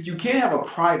you can't have a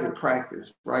private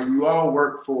practice, right? You all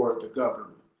work for the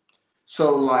government.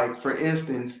 So, like for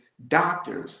instance,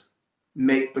 doctors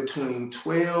make between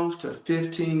 $12 to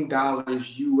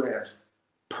 $15 US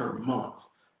per month.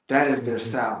 That is their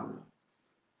salary.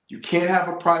 You can't have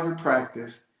a private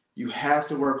practice. You have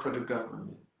to work for the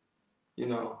government. You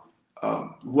know,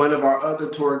 one of our other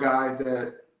tour guides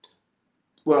that,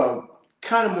 well,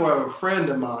 kind of more of a friend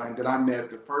of mine that I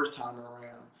met the first time around.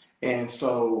 And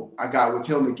so I got with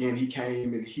him again. He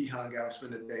came and he hung out,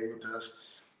 spent a day with us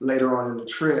later on in the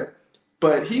trip.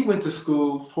 But he went to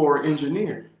school for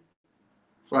engineering,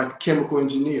 for like a chemical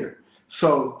engineer.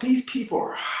 So these people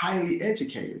are highly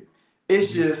educated.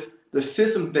 It's just the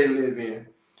system they live in.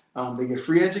 They get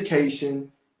free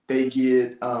education. They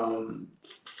get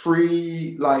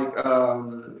free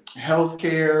health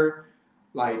care,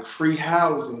 like free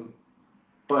housing.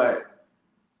 But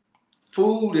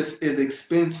food is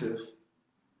expensive,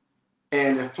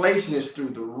 and inflation is through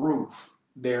the roof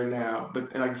there now.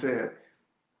 But like I said,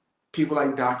 people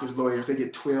like doctors, lawyers, they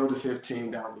get $12 to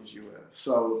 $15 US.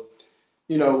 So,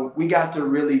 you know, we got to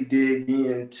really dig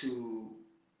into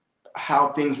how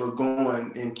things were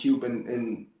going in Cuba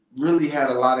and really had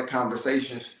a lot of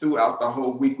conversations throughout the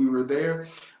whole week we were there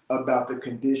about the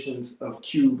conditions of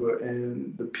Cuba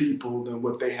and the people and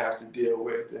what they have to deal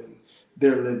with and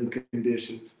their living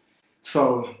conditions.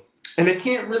 So, and they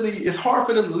can't really, it's hard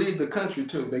for them to leave the country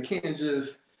too. They can't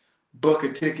just book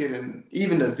a ticket and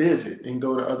even to visit and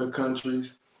go to other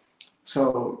countries.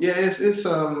 So yeah, it's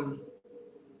a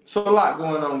lot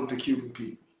going on with the Cuban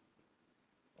people.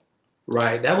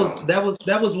 Right. That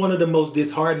was one of the most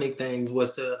disheartening things,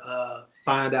 was to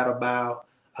find out about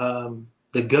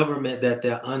the government that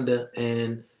they're under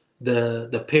and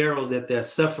the perils that they're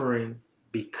suffering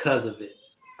because of it.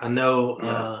 I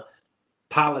know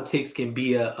politics can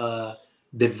be a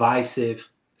divisive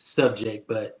subject,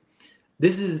 but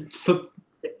this is,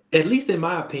 at least in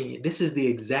my opinion, this is the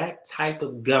exact type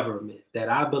of government that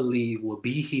I believe will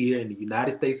be here in the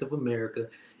United States of America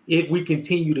if we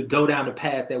continue to go down the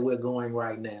path that we're going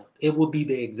right now. It will be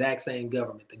the exact same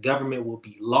government. The government will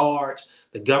be large.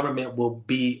 The government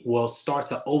will start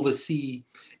to oversee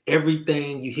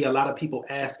everything. You hear a lot of people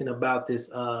asking about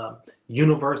this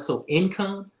universal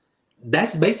income.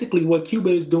 That's basically what Cuba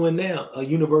is doing now, a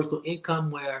universal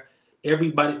income where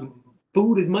everybody,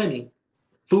 food is money.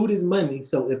 Food is money.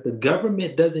 So if the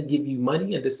government doesn't give you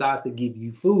money and decides to give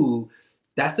you food,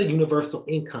 that's a universal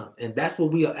income. And that's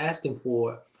what we are asking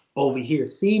for over here.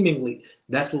 Seemingly,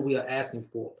 that's what we are asking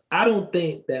for. I don't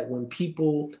think that when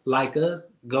people like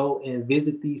us go and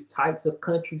visit these types of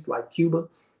countries like Cuba,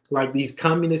 like these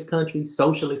communist countries,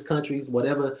 socialist countries,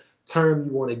 whatever term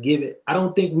you want to give it, I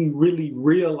don't think we really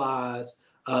realize,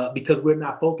 because we're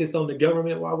not focused on the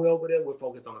government while we're over there. We're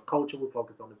focused on the culture. We're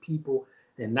focused on the people,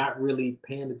 and not really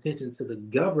paying attention to the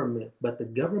government. But the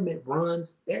government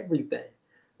runs everything.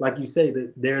 Like you say,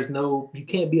 that you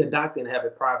can't be a doctor and have a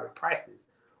private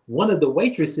practice. One of the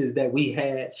waitresses that we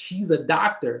had, she's a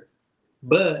doctor,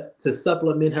 but to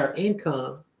supplement her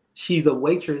income, she's a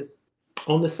waitress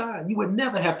on the side. You would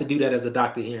never have to do that as a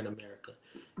doctor here in America.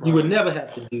 You would never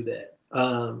have to do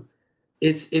that.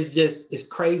 It's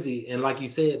crazy. And like you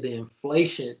said, the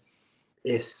inflation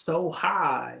is so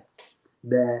high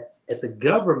that at the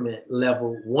government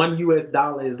level, $1 US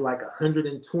is like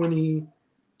 120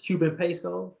 Cuban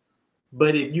pesos.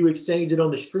 But if you exchange it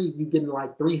on the street, you're getting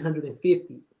like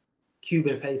 350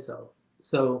 Cuban pesos.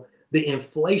 So the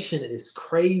inflation is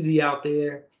crazy out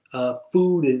there.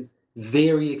 Food is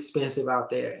very expensive out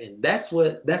there. And that's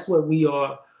what we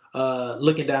are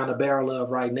looking down the barrel of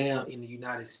right now in the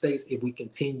United States. If we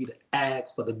continue to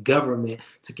ask for the government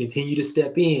to continue to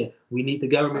step in, we need the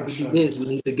government to do this. We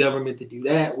need the government to do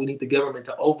that. We need the government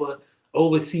to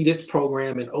oversee this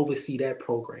program and oversee that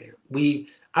program.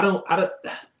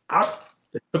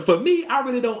 For me, I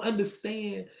really don't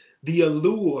understand the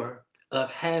allure of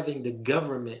having the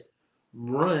government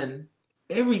run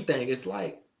everything. It's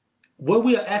like what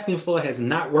we are asking for has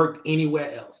not worked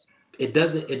anywhere else. It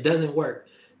doesn't work.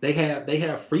 They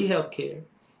have free healthcare.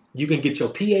 You can get your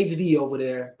PhD over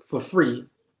there for free.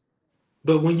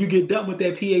 But when you get done with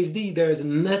that PhD, there's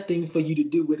nothing for you to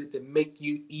do with it to make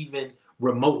you even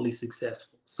remotely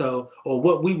successful. So, or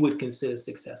what we would consider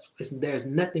successful. There's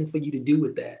nothing for you to do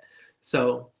with that.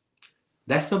 So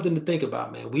that's something to think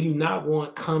about, man. We do not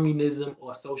want communism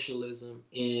or socialism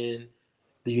in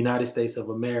the United States of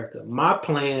America. My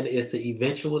plan is to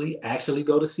eventually actually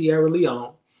go to Sierra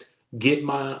Leone, get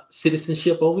my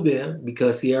citizenship over there,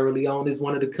 because Sierra Leone is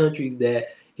one of the countries that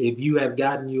if you have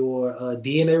gotten your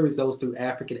DNA results through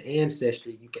African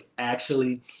ancestry, you can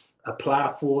actually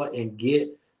apply for and get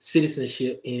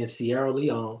citizenship in Sierra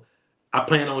Leone. I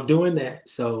plan on doing that.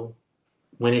 So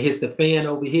when it hits the fan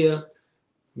over here,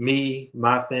 me,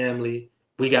 my family,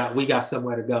 we got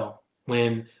somewhere to go.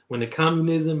 When the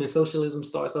communism and socialism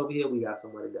starts over here, we got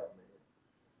somewhere to go,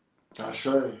 man. I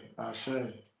show you. I show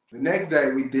you. The next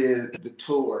day we did the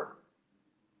tour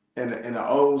in an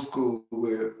old school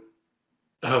whip.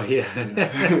 Oh yeah.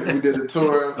 We did a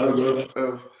tour Oh,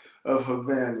 yeah. of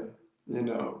Havana, you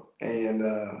know, and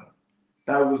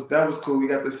that was cool. We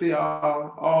got to see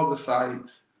all the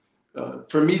sights.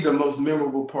 For me, the most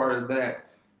memorable part of that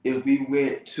is we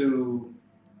went to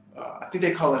I think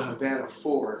they call it Havana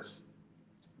Forest.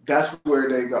 That's where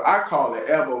they go. I call it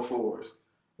elbow Forest,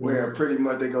 where pretty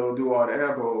much they go do all the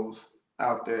elbows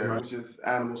out there, Right. which is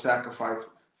animal sacrifices.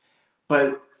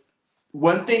 But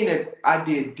one thing that I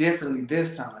did differently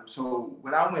this time. So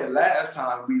when I went last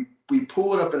time, we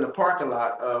pulled up in the parking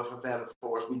lot of Havana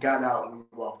Forest. We got out and we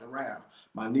walked around.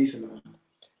 My niece and I.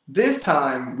 This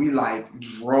time we like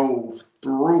drove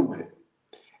through it.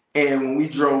 And when we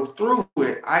drove through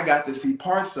it, I got to see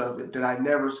parts of it that I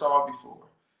never saw before.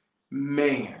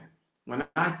 Man, when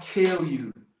I tell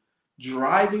you,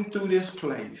 driving through this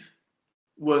place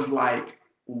was like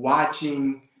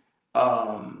watching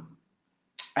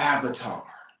Avatar.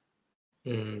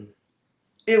 Mm-hmm.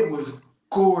 It was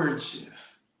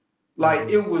gorgeous. Like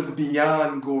it was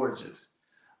beyond gorgeous.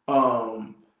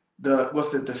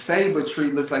 The saber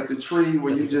tree looks like the tree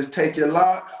where you just take your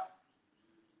locks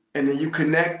and then you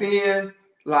connect in.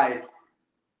 Like,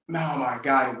 oh my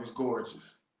God, it was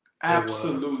gorgeous.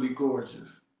 Absolutely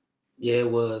gorgeous. Yeah, it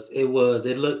was. It was.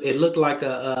 It looked like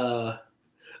a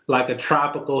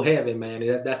tropical heaven,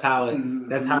 man. That's how it.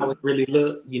 That's how it really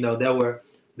looked. You know, there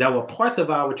were parts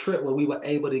of our trip where we were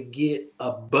able to get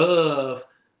above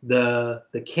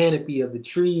the canopy of the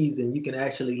trees, and you can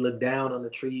actually look down on the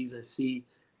trees and see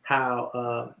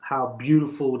how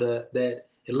beautiful that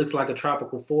it looks like a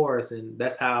tropical forest, and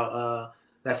that's how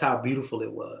beautiful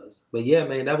it was. But yeah,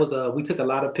 man, that was we took a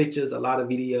lot of pictures, a lot of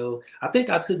videos. I think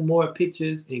I took more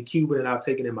pictures in Cuba than I've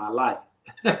taken in my life.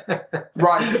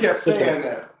 Right, you kept saying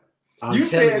that. You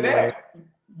said that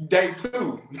day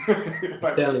two.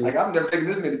 like I've never taken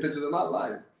this many pictures in my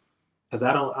life. Cause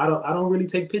I don't really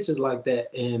take pictures like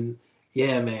that. And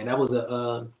yeah, man, that was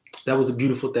a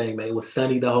beautiful thing, man. It was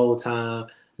sunny the whole time,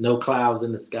 no clouds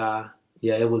in the sky.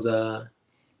 Yeah, it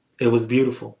was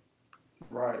beautiful.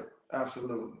 Right,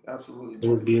 absolutely. It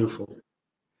was beautiful.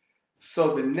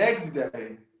 So the next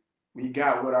day, we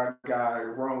got with our guy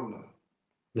Rona.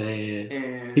 Man,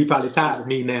 and he probably tired of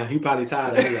me now. He probably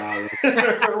tired of me already.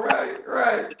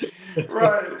 right.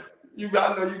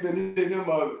 I know you've been hitting him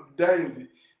up daily,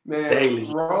 man. Daily.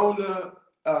 Rona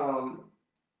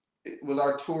was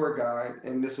our tour guide,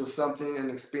 and this was an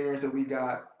experience that we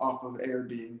got off of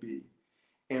Airbnb.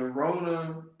 And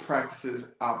Rona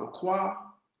practices Abaquá.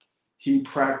 He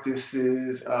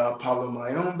practices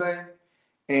Palomayombe,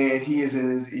 and he is in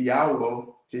his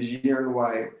Iawo, his year in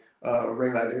white,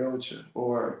 Regla de Ocha,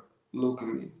 or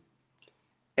Lukumi.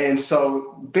 And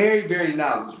so, very, very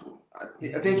knowledgeable.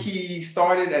 I think he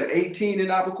started at 18 in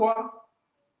Abaquá.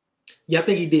 Yeah, I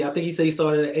think he did. I think he said he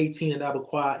started at 18 in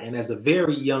Abaquá, and as a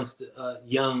very young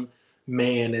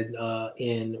man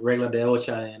in Regla de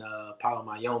Ocha and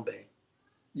Palomayombe.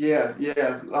 Yeah.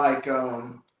 Like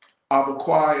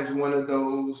Abaquá is one of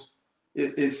those.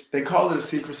 They call it a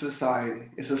secret society.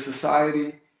 It's a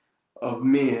society of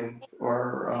men,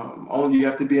 or only you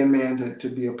have to be a man to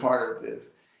be a part of this.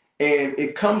 And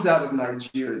it comes out of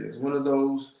Nigeria. It's one of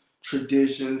those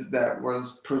traditions that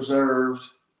was preserved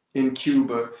in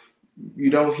Cuba.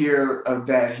 You don't hear of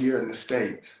that here in the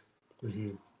States.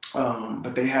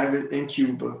 But they have it in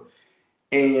Cuba.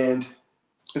 And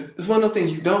it's one of the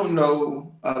things you don't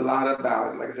know a lot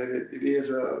about. Like I said, it is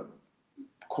a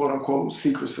quote unquote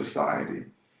secret society.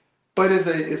 But it's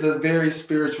a very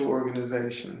spiritual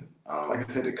organization. Like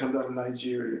I said, it comes out of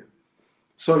Nigeria.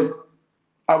 So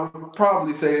I would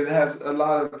probably say it has a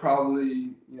lot of probably,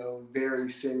 very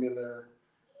similar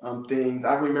things.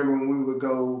 I remember when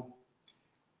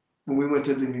we went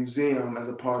to the museum as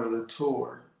a part of the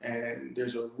tour, and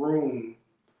there's a room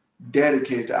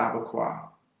dedicated to Abaquá,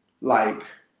 like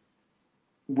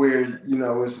where,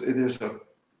 there's a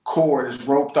cord that's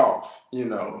roped off,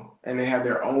 and they have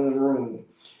their own room.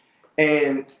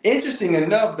 And interesting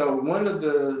enough, though, one of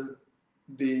the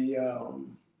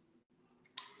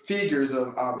figures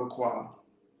of Abaquá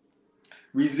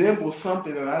resembles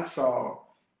something that I saw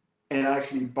and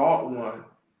actually bought one,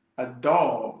 a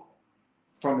dog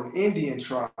from an Indian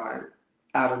tribe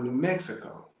out of New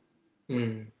Mexico.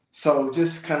 So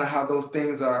just kind of how those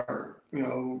things are,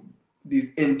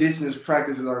 these indigenous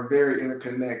practices are very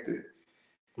interconnected.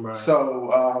 Right.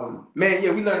 So, man,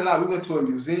 yeah, we learned a lot. We went to a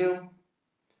museum,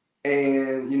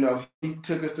 and he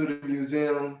took us through the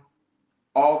museum.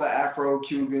 All the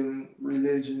Afro-Cuban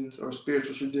religions or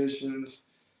spiritual traditions,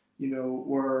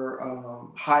 were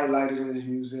highlighted in his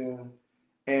museum.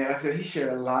 And like I said, he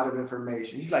shared a lot of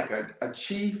information. He's like a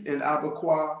chief in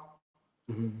Abuqua,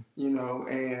 and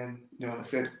I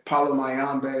said Palo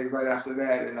Mayambe right after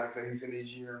that, and like I said, he's in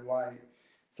his year in white,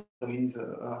 so he's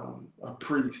a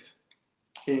priest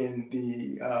in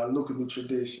the Lukumi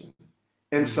tradition,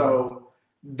 and so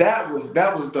that was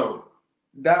dope.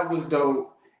 That was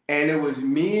dope, and it was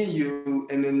me and you,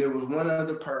 and then there was one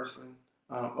other person,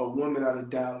 a woman out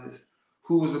of Dallas,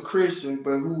 who was a Christian,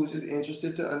 but who was just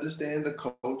interested to understand the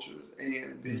cultures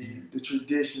and the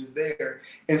traditions there.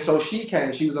 And so she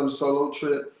came. She was on a solo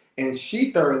trip, and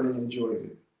she thoroughly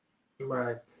enjoyed it.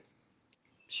 Right.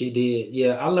 She did.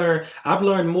 Yeah, I've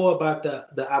learned more about the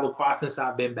Abuqua since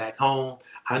I've been back home.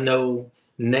 I know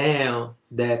now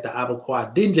that the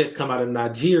Abuqua didn't just come out of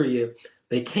Nigeria.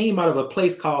 They came out of a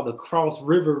place called the Cross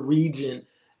River region,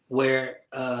 where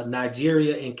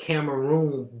Nigeria and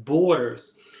Cameroon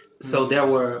borders. So there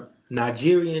were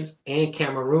Nigerians and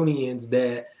Cameroonians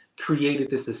that created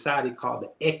this society called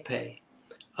the Ekpe,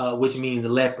 which means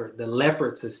leopard, the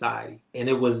Leopard Society. And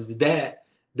it was that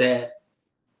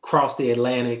crossed the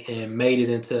Atlantic and made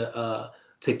it into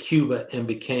to Cuba and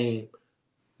became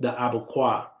the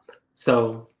Abuqua.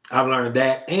 So I've learned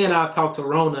that, and I've talked to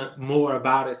Rona more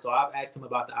about it. So I've asked him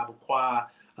about the Abuqua.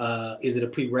 Is it a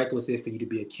prerequisite for you to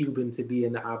be a Cuban to be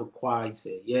in the Abuqua? He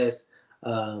said yes.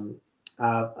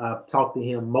 I've talked to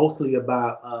him mostly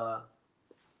about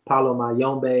Palo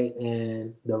Mayombe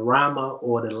and the Rama,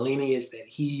 or the lineage that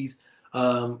he's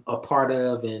a part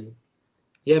of. And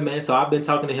yeah, man. So I've been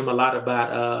talking to him a lot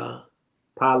about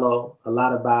Palo, a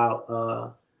lot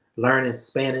about learning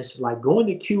Spanish. Like, going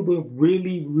to Cuba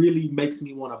really, really makes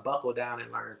me want to buckle down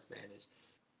and learn Spanish.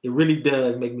 It really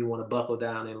does make me want to buckle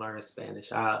down and learn Spanish.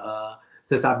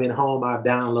 Since I've been home, I've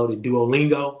downloaded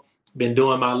Duolingo. Been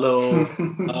doing my little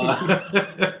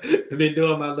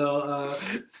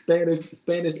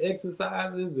Spanish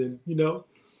exercises, and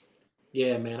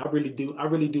yeah, man, I really do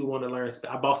want to learn.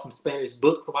 I bought some Spanish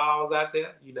books while I was out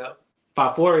there.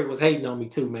 Fafore was hating on me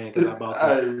too, man, because I bought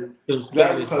some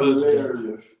Spanish books.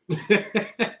 Hilarious.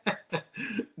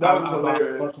 That was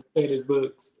hilarious. Bought some Spanish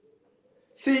books.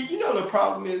 See, the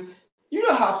problem is,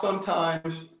 how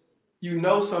sometimes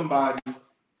somebody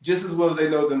just as well as they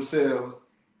know themselves,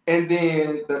 and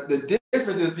then the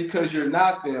difference is because you're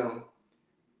not them.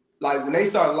 Like, when they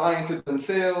start lying to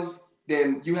themselves,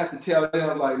 then you have to tell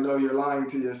them, like, no, you're lying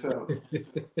to yourself.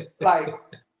 Like,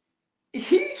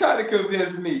 he tried to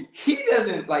convince me. He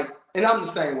doesn't, like, and I'm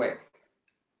the same way.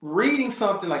 Reading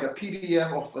something like a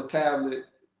PDF off a tablet,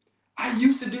 I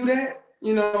used to do that,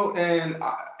 and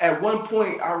at one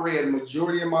point I read a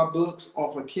majority of my books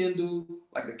off a Kindle,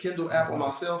 like the Kindle app on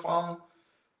my cell phone.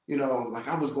 Like,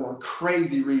 I was going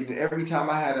crazy reading. Every time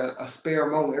I had a spare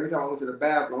moment, every time I went to the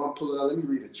bathroom, I'm pulling out, let me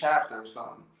read a chapter or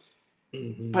something.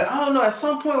 But I don't know, at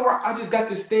some point where I just got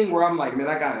this thing where I'm like, man,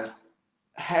 I gotta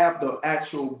have the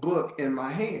actual book in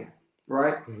my hand,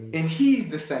 right? And he's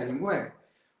the same way.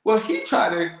 Well, he tried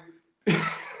to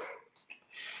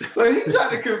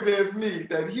convince me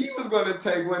that he was going to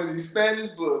take one of these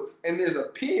Spanish books, and there's a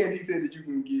pen, he said, that you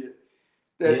can get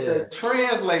that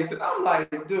translates it. I'm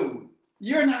like, dude,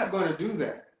 you're not going to do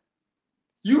that.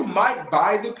 You might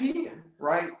buy the pen,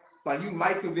 right? Like, you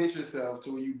might convince yourself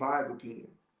to where you buy the pen.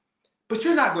 But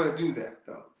you're not going to do that,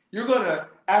 though. You're going to,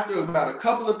 after about a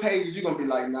couple of pages, you're going to be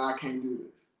like, nah, I can't do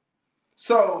this.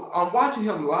 So I'm watching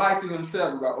him lie to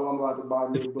himself about, I'm about to buy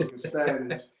me a book in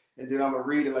Spanish, and then I'm going to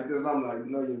read it like this. And I'm like,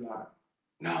 no, you're not.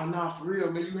 No, for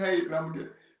real, man, you hate it. And I'm going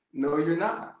to no, you're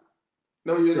not.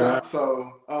 No, you're not.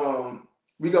 So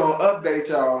we're going to update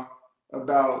y'all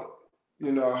about,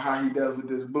 how he does with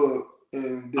this book.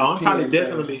 And this I'm probably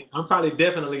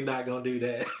definitely not going to do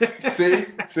See,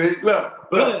 that.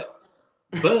 look.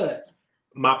 But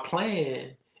my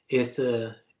plan is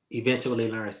to eventually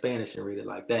learn Spanish and read it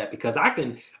like that, because I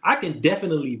can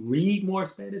definitely read more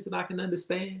Spanish than I can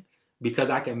understand, because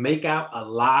I can make out a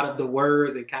lot of the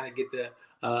words and kind of get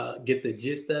the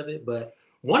gist of it. But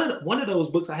one of those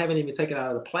books I haven't even taken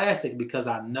out of the plastic, because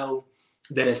I know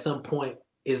that at some point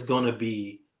it's going to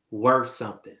be worth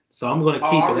something. So I'm going to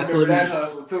keep it. That's that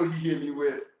hustle too. He hit me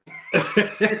with.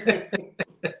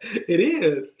 It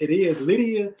is.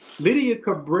 Lydia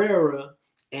Cabrera,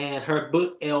 and her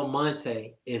book El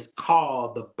Monte is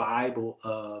called The Bible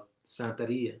of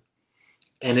Santeria.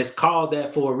 And it's called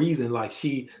that for a reason. Like,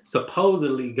 she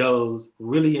supposedly goes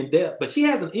really in depth, but she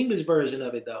has an English version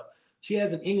of it though. She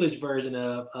has an English version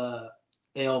of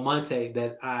El Monte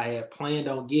that I had planned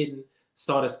on getting.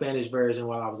 Saw the Spanish version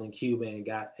while I was in Cuba and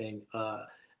got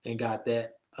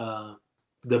that.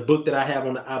 The book that I have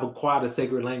on the Abuqua, the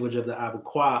sacred language of the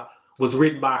Abuqua, was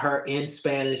written by her in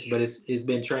Spanish, but it's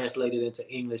been translated into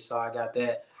English. So I got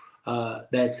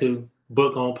that too.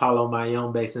 Book on Palo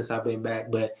Mayombe since I've been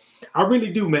back. But I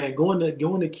really do, man. Going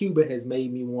to Cuba has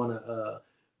made me want to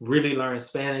really learn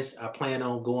Spanish. I plan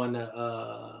on going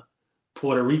to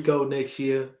Puerto Rico next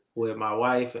year with my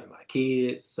wife and my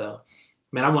kids. So,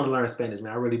 man, I want to learn Spanish,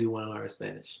 man. I really do want to learn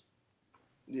Spanish.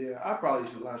 Yeah, I probably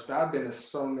should learn Spanish. I've been to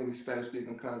so many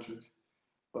Spanish-speaking countries,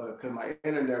 but because my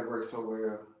internet works so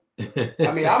well.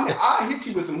 I hit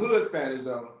you with some hood Spanish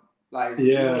though. Like,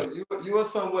 yeah, you will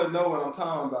somewhat know what I'm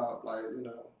talking about. Like,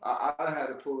 I had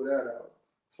to pull that out.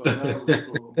 So that was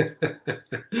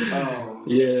cool.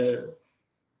 Yeah.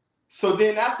 So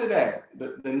then after that,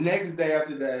 the next day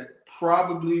after that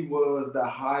probably was the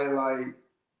highlight.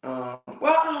 Well,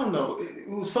 I don't know. It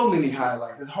was so many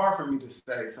highlights. It's hard for me to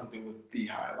say something was the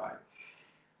highlight.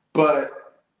 But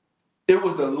it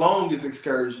was the longest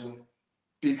excursion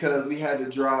because we had to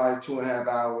drive 2.5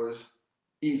 hours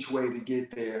each way to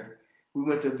get there. We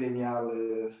went to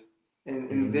Vinales. And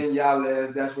in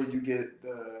Vinales, that's where you get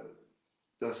the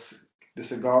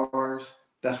cigars.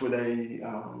 That's where they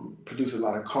produce a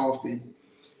lot of coffee.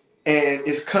 And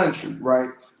it's country, right?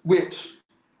 Which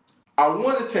I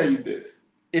want to tell you this.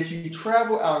 If you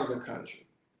travel out of the country,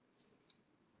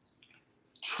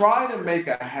 try to make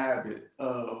a habit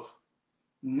of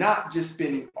not just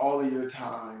spending all of your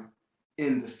time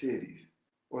in the cities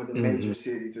or the major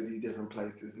cities of these different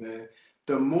places, man.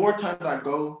 The more times I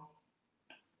go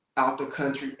out the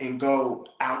country and go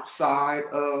outside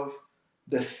of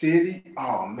the city,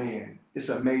 oh man, it's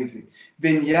amazing.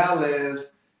 Vinales,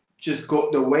 just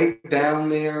go the way down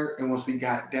there, and once we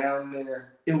got down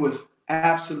there, it was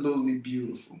absolutely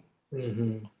beautiful.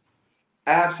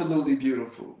 Absolutely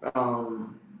beautiful.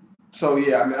 So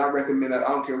yeah, I mean, I recommend that. I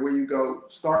don't care where you go,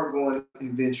 start going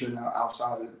and venturing out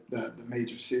outside of the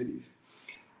major cities.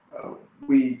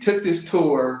 We took this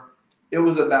tour. It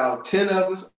was about 10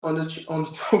 of us on the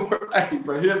tour. Hey,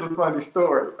 but here's a funny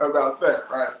story about that,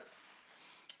 right?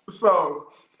 So,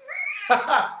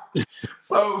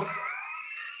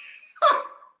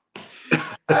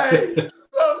 hey,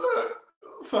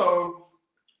 so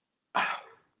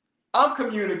I'm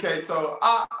communicating. So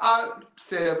I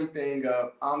set everything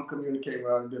up. I'm communicating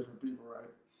with other different people, right?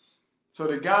 So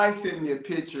the guy sent me a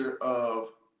picture of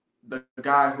the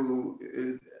guy who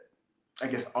is, I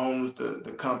guess, owns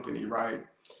the company, right?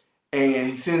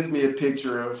 And he sends me a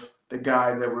picture of the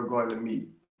guy that we're going to meet.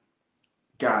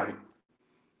 Got it.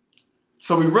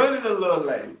 So we running a little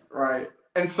late, right?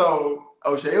 And so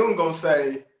Oseun gonna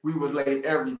say we was late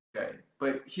every day,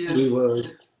 but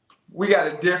we got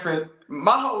a different.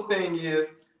 My whole thing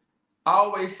is, I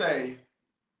always say,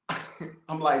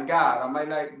 I'm like, God, I might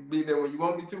not be there when you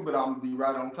want me to, but I'm gonna be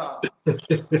right on time.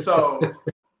 So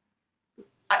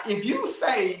if you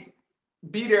say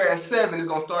be there at 7, it's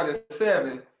gonna start at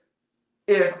 7.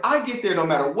 If I get there, no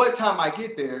matter what time I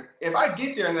get there, if I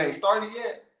get there and it ain't started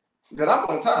yet, then I'm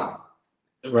on time.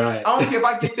 Right. I don't care if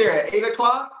I get there at 8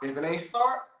 o'clock. If it ain't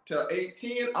start till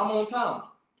 8:10, I'm on time.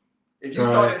 If you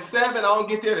start at 7, I don't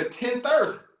get there to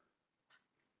 10:30.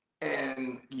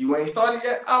 And you ain't started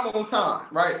yet, I'm on time,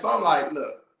 right? So I'm like,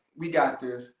 look, we got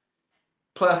this.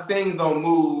 Plus, things don't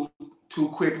move too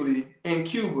quickly in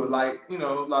Cuba, like, a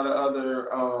lot of other,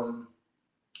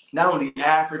 not only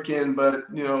African, but,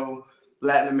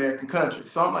 Latin American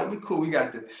countries. So I'm like, we cool, we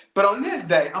got this. But on this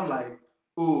day, I'm like,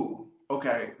 ooh,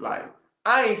 okay, like,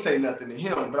 I ain't say nothing to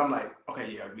him, but I'm like,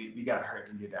 okay, yeah, we got to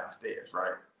hurry and get downstairs,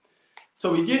 right?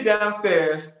 So we get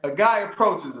downstairs, a guy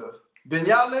approaches us.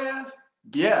 Vinales?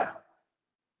 Yeah.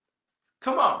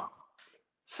 Come on.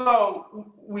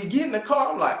 So we get in the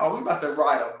car. I'm like, oh, we about to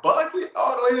ride a bucket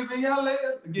all the way to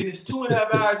Vinales? Again, it's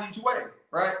 2.5 hours each way,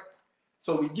 right?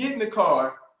 So we get in the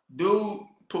car. Dude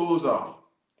pulls off.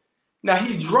 Now,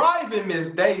 he driving Miss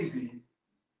Daisy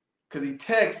because he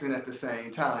texting at the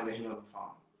same time that he on the phone.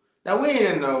 Now, we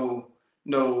ain't in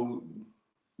no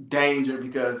danger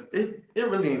because it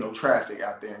really ain't no traffic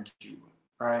out there in Cuba,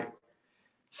 right?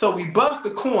 So we bust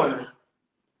the corner,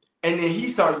 and then he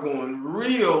starts going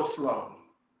real slow.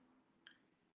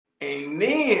 And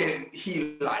then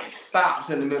he like stops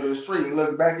in the middle of the street and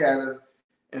looks back at us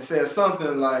and says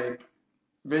something like,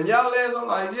 Vinales? I'm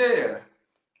like, yeah.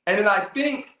 And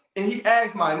then and he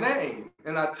asked my name,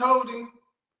 and I told him,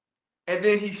 and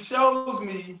then he shows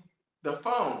me the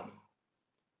phone.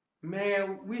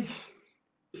 Man,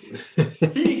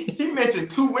 he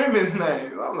mentioned 2 women's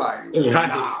names. I'm like,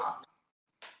 nah.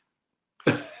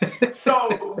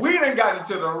 So we done got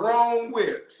into the wrong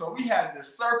whip. So we had to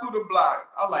circle the block.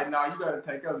 I was like, nah, you gotta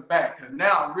take us back. Cause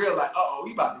now I'm real like,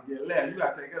 we about to get left. You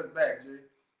gotta take us back, G.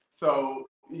 So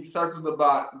he circles the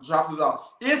block, drops us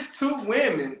off. It's 2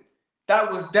 women that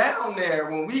was down there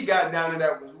when we got down there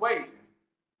that was waiting.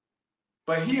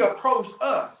 But he approached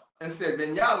us and said,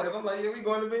 Vinales. I'm like, yeah, we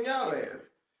going to Vinales.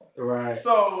 Right.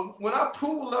 So when I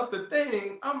pulled up the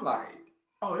thing, I'm like,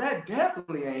 oh, that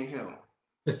definitely ain't him.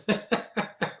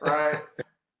 Right?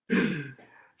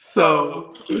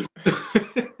 So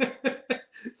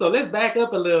so let's back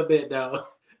up a little bit though.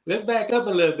 Let's back up a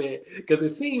little bit because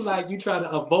it seemed like you trying to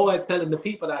avoid telling the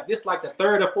people that this like the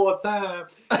 3rd or 4th time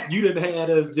you done had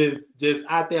us just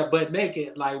out there butt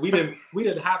naked. Like we done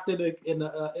hopped in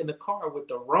the car with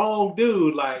the wrong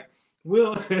dude. Like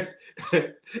we'll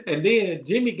and then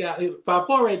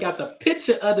Fafore got the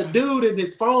picture of the dude in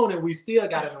his phone and we still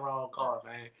got in the wrong car,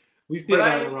 man. We still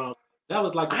got in the wrong. That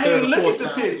was like the 3rd or 4th time. I ain't look at the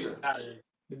picture.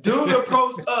 Dude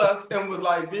approached us and was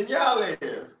like,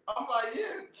 Vinales. I'm like,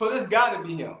 yeah. So this gotta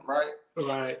be him, right?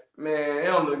 Right. Man, it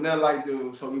don't look nothing like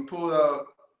dude. So we pulled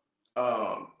up.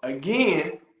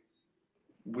 Again,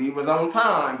 we was on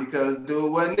time because dude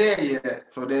wasn't there yet.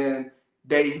 So then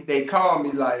they called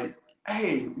me like,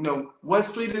 hey, what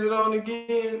street is it on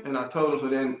again? And I told them. So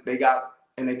then they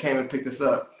came and picked us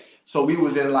up. So we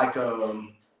was in like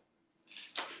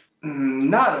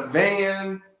not a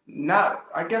van, not,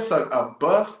 I guess a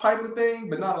bus type of thing,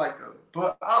 but not like a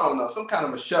bus, I don't know, some kind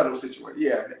of a shuttle situation.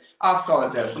 Yeah, I'll call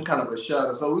it that, some kind of a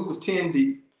shuttle. So we was 10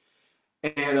 deep,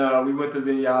 and we went to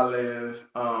Vinales.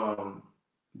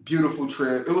 Beautiful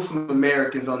trip. It was some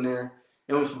Americans on there.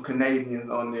 It was some Canadians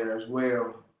on there as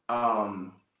well.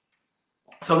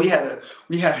 So we had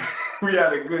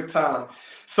a good time.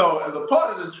 So as a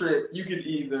part of the trip, you could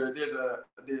either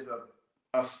there's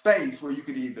a space where you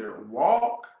could either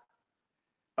walk,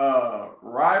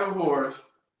 ride a horse,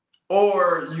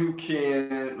 or you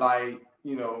can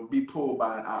be pulled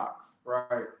by an ox,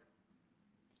 right?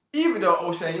 Even though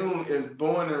Oseun is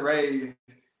born and raised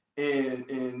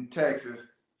in Texas,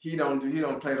 he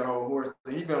don't play the whole horse.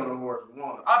 He been on the horse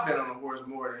once. I've been on the horse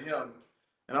more than him,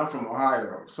 and I'm from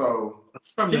Ohio, so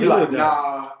he's like,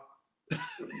 nah.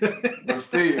 But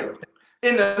still,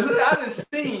 in the hood, I done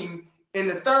seen in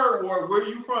the 3rd ward, where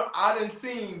you from? I done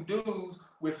seen dudes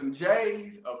with some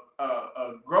J's,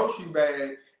 a grocery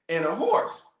bag, and a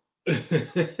horse. That's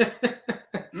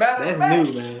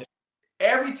new, man.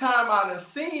 Every time I done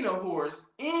seen a horse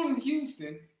in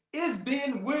Houston, it's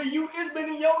been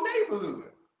in your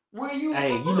neighborhood. Where you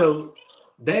from?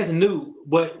 That's new.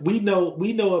 But we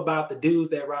know about the dudes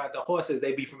that ride the horses.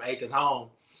 They be from Acres Home.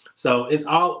 So it's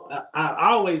I've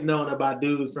always known about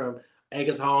dudes from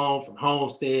Acres Home, from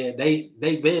Homestead.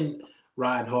 They've been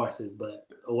riding horses, but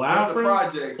the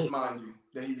projects, mind you,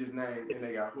 that he just named, and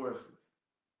they got horses.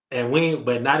 And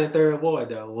but not in 3rd ward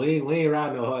though. We ain't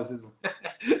riding no horses.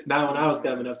 Not when I was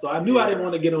coming up. So I knew I didn't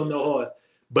want to get on no horse.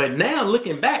 But now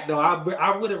looking back though,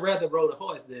 I would have rather rode a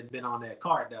horse than been on that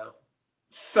cart though.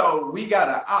 So we got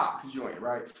an ox joint,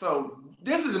 right? So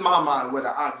this is in my mind what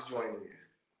an ox joint is.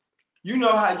 You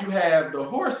know how you have the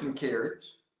horse and carriage?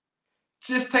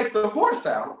 Just take the horse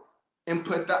out and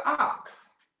put the ox.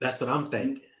 That's what I'm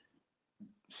thinking.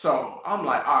 So I'm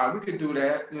like, all right, we could do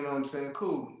that. You know what I'm saying?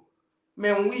 Cool.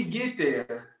 Man, when we get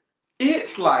there,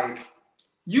 it's like,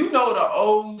 the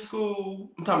old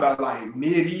school, I'm talking about like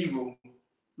medieval,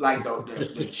 like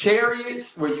the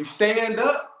chariots where you stand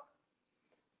up.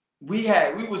 We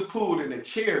was pulled in a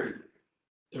chariot.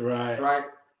 Right. Right?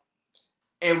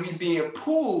 And we being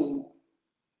pulled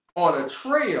on a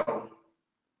trail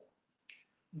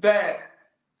that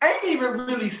ain't even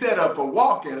really set up for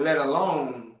walking, let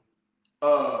alone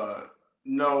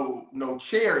no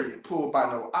chariot pulled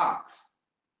by no ox.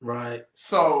 Right.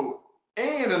 So,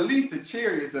 and at least the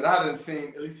chariots that I done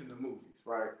seen, at least in the movies,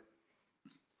 right?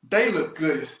 They look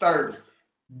good and sturdy.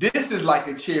 This is like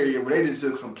a chariot where they just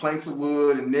took some planks of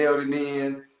wood and nailed it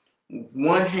in.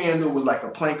 One handle was like a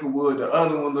plank of wood. The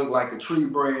other one looked like a tree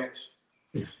branch.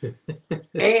 And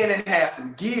it has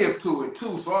some give to it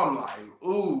too. So I'm like,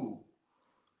 ooh.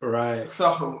 Right.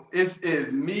 So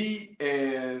it's me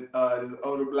and this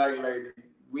older black lady.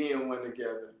 We in one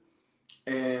together.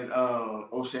 And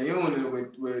Oseun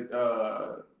with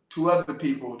 2 other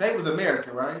people. They was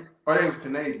American, right? Or they was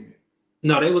Canadian?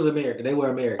 No, they was American. They were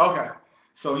American. Okay.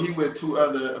 So he with 2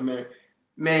 other American.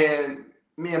 Man,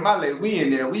 me and my lady, we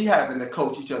in there. We having to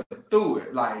coach each other through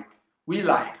it. Like, we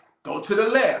go to the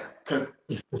left. because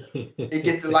it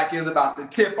gets to like it's about to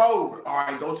tip over. All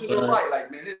right, go to the right. Like,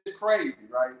 man, it's crazy,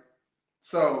 right?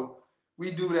 So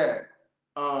we do that.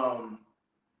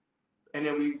 And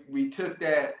then we took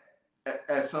that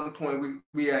at some point.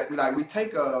 We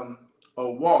take a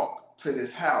walk to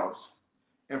this house,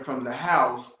 and from the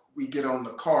house we get on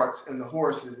the carts and the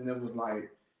horses, and it was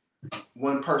like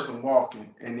one person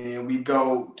walking, and then we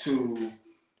go to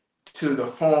the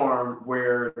farm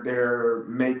where they're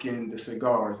making the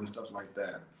cigars and stuff like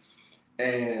that.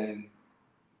 And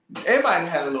everybody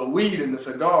had a little weed in the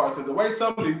cigar because the way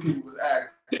some of these people was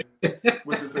acting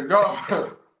with the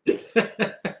cigars,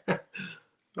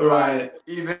 like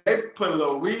either they put a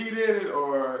little weed in it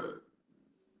or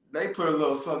they put a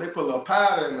little something. They put a little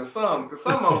powder in or something because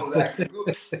some of them was acting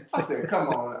good. I said, "Come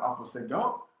on, off a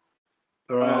cigar."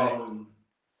 Right.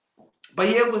 But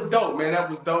yeah, it was dope, man. That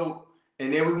was dope.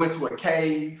 And then we went to a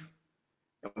cave,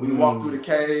 and we walked through the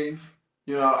cave.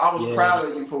 You know, I was proud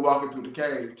of you for walking through the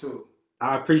cave too.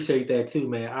 I appreciate that too,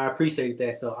 man. I appreciate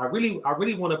that. So I really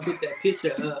want to put that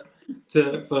picture up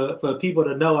for people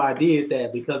to know I did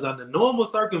that, because under normal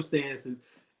circumstances,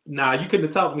 you couldn't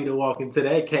have talked me to walk into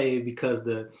that cave because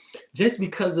of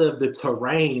the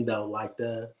terrain though.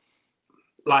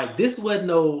 This wasn't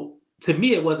to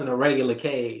me, it wasn't a regular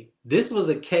cave. This was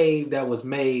a cave that was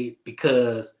made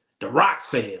because the rocks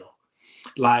fell.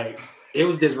 Like, it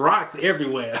was just rocks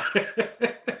everywhere.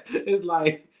 It's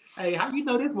like, hey, how you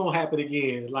know this won't happen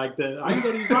again? Like, how you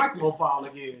know these rocks won't fall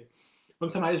again? I'm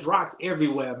talking about there's rocks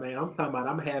everywhere, man. I'm talking about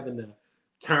I'm having to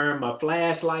turn my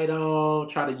flashlight on,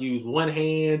 try to use one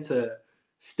hand to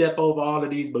step over all of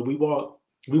these, but we walked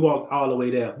all the way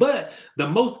there. But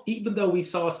even though we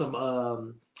saw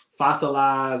some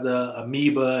fossilized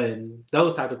amoeba and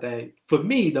those type of things, for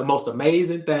me, the most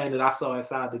amazing thing that I saw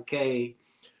inside the cave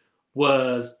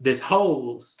was this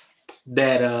hose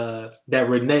that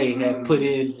Renee had put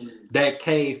in that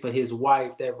cave for his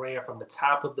wife that ran from the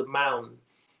top of the mountain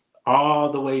all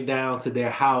the way down to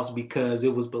their house, because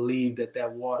it was believed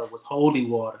that water was holy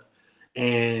water.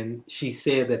 And she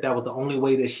said that was the only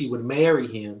way that she would marry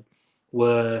him,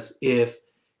 was if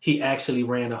he actually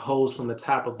ran a hose from the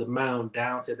top of the mountain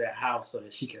down to their house so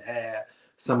that she could have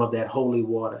some of that holy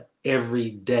water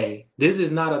every day. This is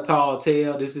not a tall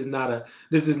tale. This is not a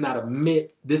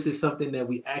myth. This is something that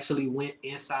we actually went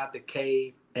inside the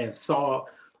cave and saw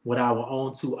with our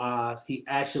own two eyes. He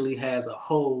actually has a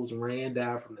hose ran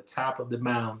down from the top of the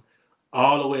mountain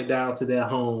all the way down to their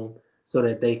home so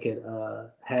that they could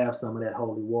have some of that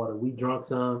holy water. We drunk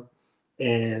some,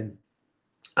 and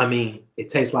I mean, it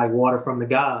tastes like water from the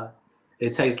gods.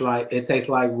 It tastes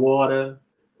like water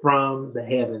from the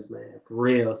heavens, man, for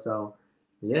real. So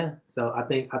yeah, so I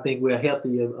think we're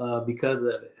healthy because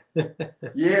of it.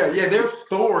 yeah, there's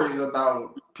stories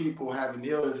about people having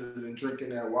illnesses and drinking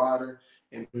that water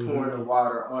and pouring the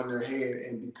water on their head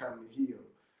and becoming healed.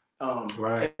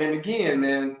 Right. And again,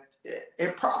 man,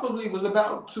 it probably was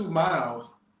about 2 miles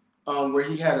where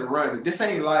he had to run it. This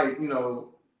ain't like,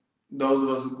 those of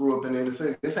us who grew up in the inner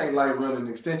city, this ain't like running an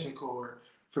extension cord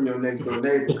from your next door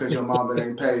neighbor because your mom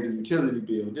ain't paid the utility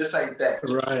bill. This ain't that.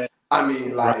 Right. I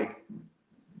mean,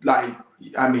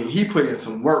 he put in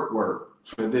some work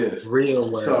for this. Real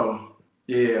work. So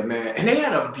yeah, man. And they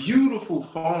had a beautiful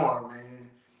farm, man.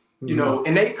 You know,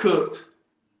 and they cooked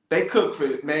for,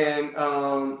 man,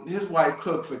 his wife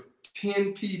cooked for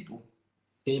 10 people.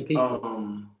 10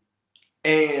 people.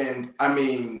 And I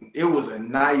mean, it was a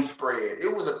nice spread.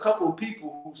 It was a couple of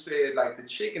people who said like the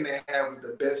chicken they had was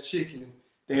the best chicken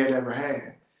they had ever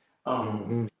had.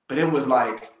 But it was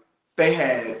like they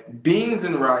had beans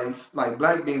and rice, like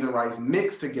black beans and rice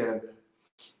mixed together.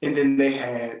 And then they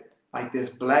had like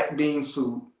this black bean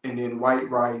soup and then white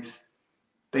rice.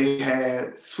 They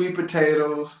had sweet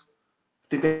potatoes.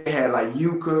 They had like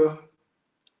yuca.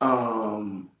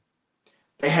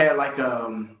 They had like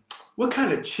what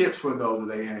kind of chips were those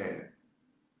they had?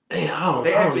 Damn,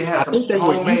 they actually had some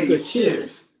homemade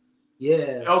chips.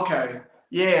 Yeah. Okay.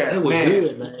 Yeah. It was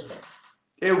good, man.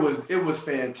 It was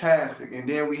fantastic. And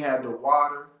then we had the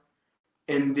water,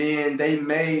 and then they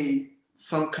made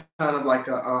some kind of like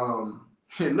a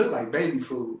it looked like baby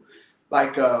food,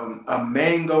 like a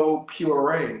mango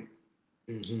puree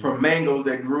from mangoes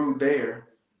that grew there,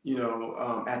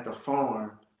 at the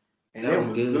farm, and it was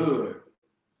good.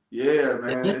 Yeah,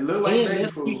 man. It looked like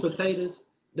baby food.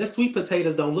 Sweet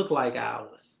potatoes don't look like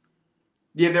ours.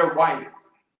 Yeah, they're white.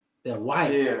 They're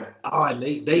white. Yeah. Oh, and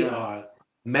they are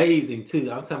amazing too.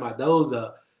 I'm talking about those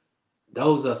are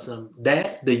some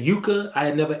the yuca. I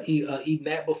had never eaten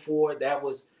that before. That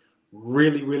was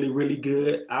really, really, really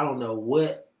good. I don't know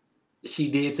what she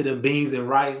did to the beans and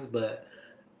rice, but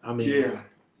I mean,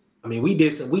 I mean, we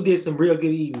did some real good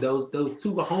eating. Those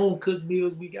two home cooked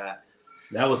meals we got.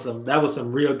 That was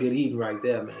some real good eating right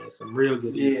there, man. Some real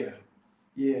good eating.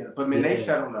 Yeah, yeah. But man, they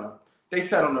sat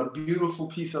on a beautiful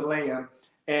piece of land.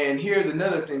 And here's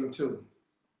another thing too.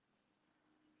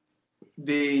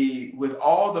 With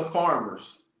all the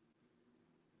farmers,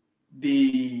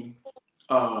 the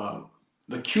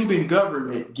Cuban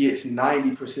government gets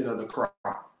 90% of the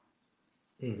crop.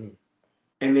 Mm-hmm.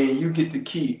 And then you get to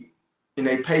keep, and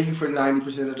they pay you for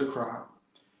 90% of the crop.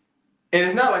 And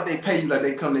it's not like they pay you like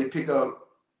they pick up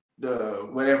the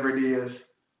whatever it is,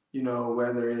 you know,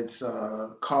 whether it's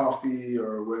coffee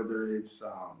or whether it's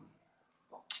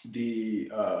the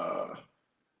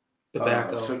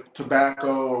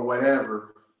tobacco or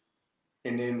whatever.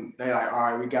 And then they like, all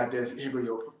right, we got this. Here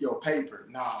go your paper.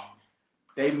 No,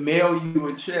 they mail you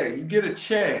a check. You get a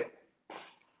check,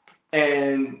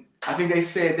 and I think they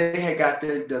said they had got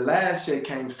the last check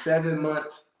came 7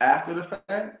 months after the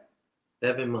fact.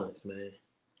 7 months, man.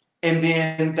 And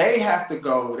then they have to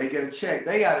go. They get a check.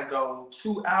 They got to go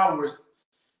 2 hours,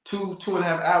 2.5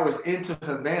 hours into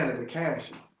Havana to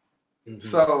cash it. Mm-hmm.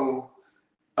 So,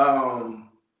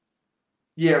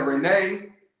 yeah, Renee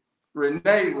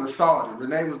was salty.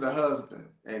 Renee was the husband,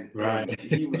 and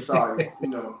he was salty. You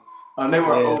know, they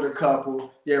were an older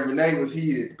couple. Yeah, Renee was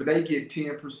heated, but they get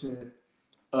 10%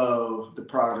 of the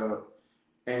product,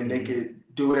 and they could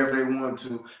do whatever they want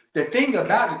to. The thing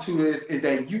about it too is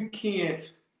that you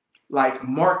can't like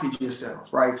market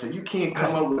yourself, right? So you can't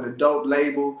come up with a dope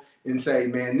label and say,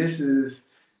 man, this is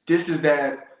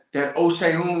that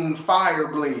Oseun fire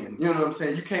blend. You know what I'm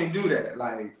saying? You can't do that.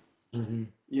 Like,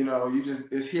 you know,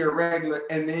 it's here regular.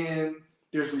 And then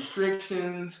there's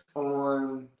restrictions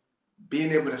on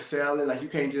being able to sell it. Like you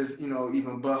can't just, you know,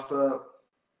 even bust up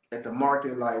at the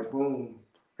market like, boom,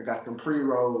 I got them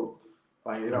pre-rolled.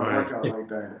 Like it don't work out like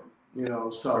that. You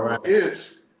know, so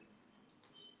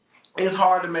it's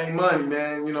hard to make money,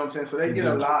 man. You know what I'm saying? So they get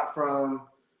a lot from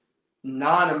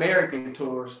non-American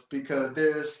tourists because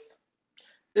there's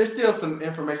still some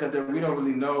information out there we don't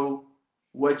really know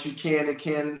what you can and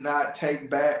cannot take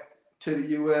back to the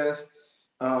U.S.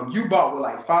 You bought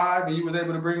like 5 and you was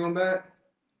able to bring them back?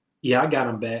 Yeah, I got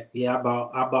them back. Yeah, I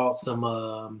bought some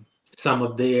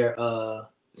of their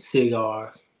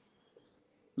cigars.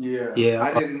 Yeah.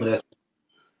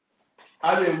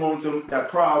 I didn't want them that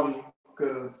problem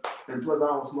and plus I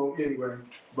don't smoke anyway.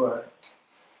 But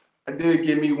I did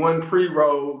give me one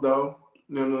pre-roll though.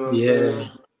 You know what I'm saying?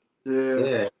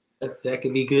 Yeah. That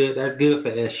could be good. That's good for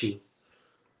SU.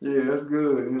 Yeah, that's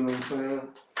good. You know what I'm saying?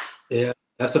 Yeah,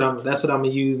 that's what I'm gonna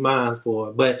use mine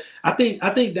for. But I think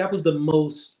that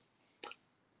was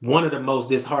one of the most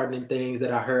disheartening things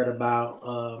that I heard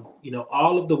about. You know,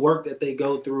 all of the work that they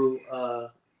go through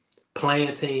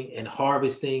planting and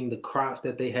harvesting the crops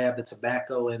that they have, the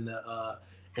tobacco and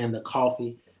the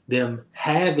coffee, them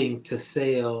having to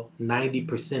sell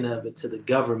 90% of it to the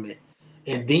government,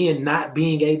 and then not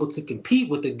being able to compete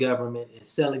with the government and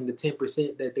selling the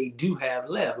 10% that they do have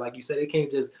left. Like you said, they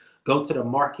can't just go to the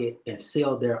market and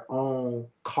sell their own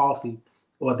coffee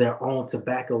or their own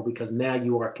tobacco because now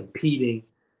you are competing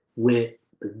with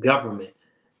the government.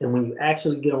 And when you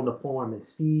actually get on the farm and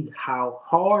see how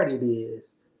hard it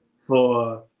is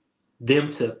for them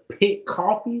to pick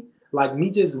coffee, like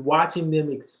me just watching them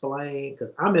explain,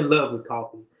 because I'm in love with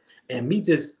coffee, and me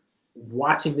just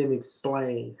watching them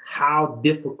explain how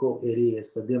difficult it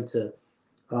is for them to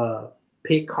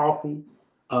pick coffee,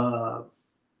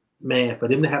 man, for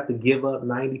them to have to give up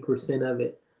 90% of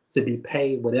it to be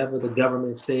paid whatever the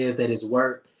government says that is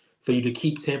worth, for you to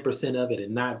keep 10% of it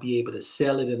and not be able to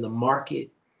sell it in the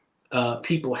market.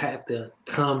 People have to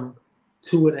come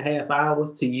 2.5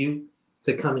 hours to you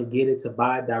to come and get it, to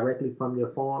buy it directly from your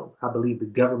farm. I believe the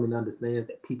government understands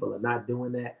that people are not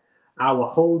doing that. Our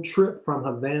whole trip from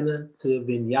Havana to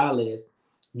Vinales,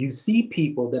 you see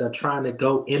people that are trying to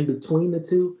go in between the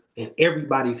two, and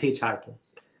everybody's hitchhiking.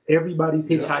 Everybody's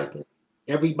hitchhiking.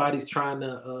 Everybody's trying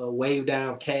to wave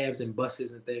down cabs and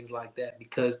buses and things like that,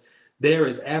 because there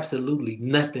is absolutely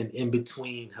nothing in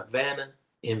between Havana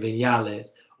and Vinales.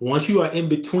 Once you are in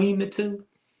between the two,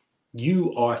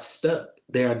 you are stuck.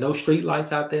 There are no street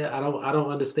lights out there. I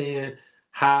don't understand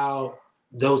how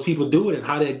those people do it and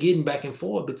how they're getting back and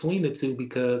forth between the two,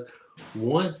 because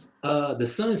once the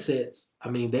sun sets, I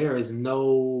mean, there is no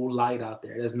light out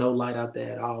there. There's no light out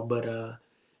there at all. But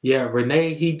yeah,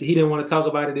 Renee, he didn't want to talk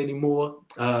about it anymore.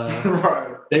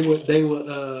 Right. They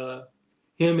were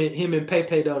him and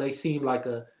Pepe though, they seemed like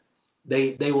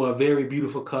they were a very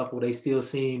beautiful couple. They still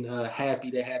seemed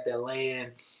happy. They had their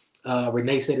land.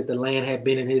 Renee said that the land had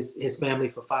been in his family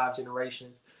for 5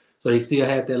 generations, so they still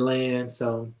had their land.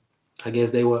 So I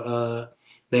guess they were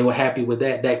happy with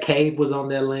that. That cave was on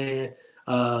their land.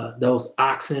 Those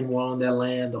oxen were on their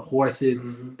land. The horses.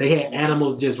 Mm-hmm. They had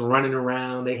animals just running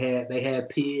around. They had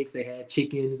pigs. They had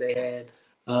chickens. They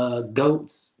had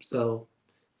goats. So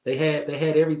they had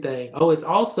everything. Oh, it's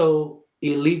also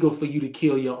illegal for you to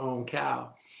kill your own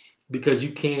cow because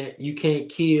you can't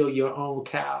kill your own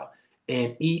cow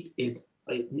and eat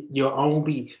your own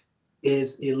beef.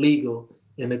 Is illegal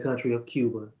in the country of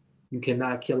Cuba. You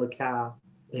cannot kill a cow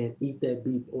and eat that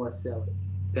beef or sell it.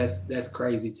 That's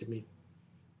crazy to me.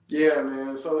 Yeah,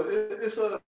 man. So it's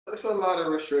a lot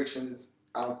of restrictions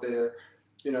out there,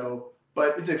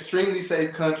 but it's extremely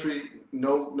safe country.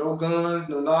 No guns,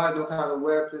 no knives, no kind of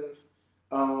weapons.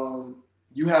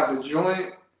 You have a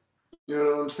joint, you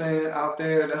know what I'm saying, out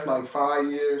there. That's like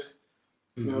 5 years.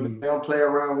 Mm-hmm. They don't play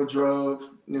around with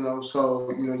drugs.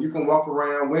 So you can walk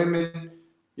around. Women,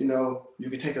 you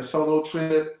can take a solo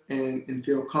trip and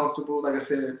feel comfortable. Like I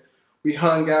said, we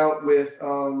hung out with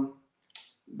the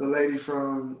lady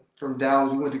from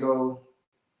Dallas. We went to go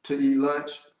to eat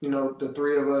lunch. The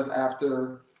three of us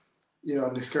after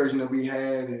an excursion that we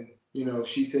had, and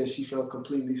she said she felt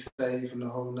completely safe and the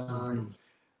whole nine.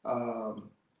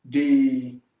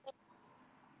 Mm-hmm.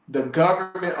 The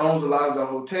government owns a lot of the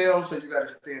hotels, so you got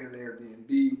to stay in an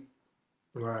Airbnb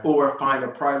Right. or find a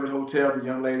private hotel. The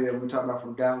young lady that we talked about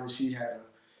from Dallas, she had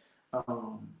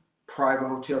a private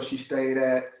hotel she stayed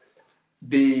at.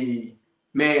 The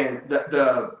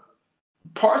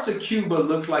parts of Cuba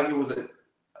looked like it was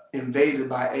invaded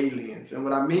by aliens. And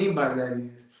what I mean by that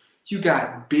is you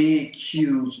got big,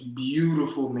 huge,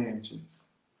 beautiful mansions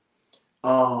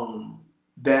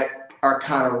that are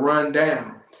kind of run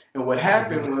down. And what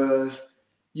happened was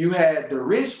you had the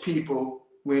rich people,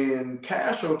 when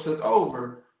Castro took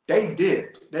over, they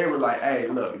dipped. They were like, hey,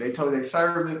 look, they told their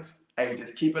servants, hey,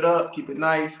 just keep it up, keep it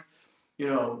nice.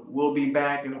 We'll be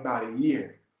back in about a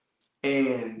year.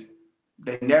 And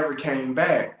they never came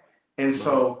back. And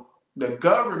so the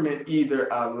government either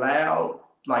allowed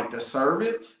like the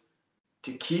servants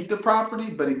to keep the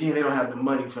property, but again, they don't have the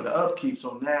money for the upkeep.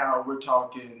 So now we're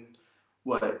talking,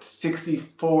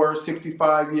 64,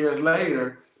 65 years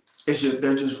later,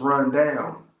 they're just run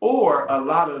down. Or a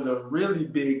lot of the really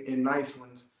big and nice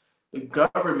ones, the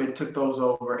government took those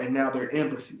over and now they're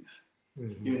embassies.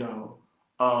 Mm-hmm.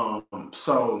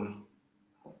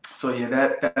 So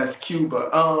yeah, that's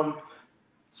Cuba.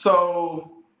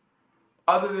 So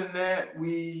other than that,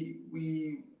 we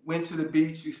went to the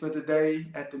beach. We spent the day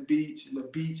at the beach, and the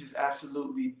beach is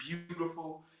absolutely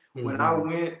beautiful. When I Mm-hmm.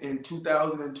 went in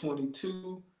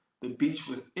 2022, the beach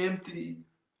was empty.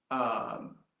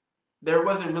 Um, there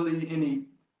wasn't really any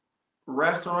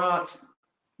restaurants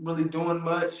really doing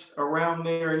much around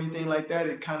there or anything like that.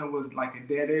 It kind of was like a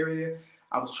dead area.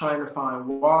 I was trying to find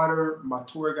water. My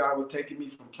tour guide was taking me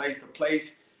from place to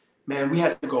place. Man, we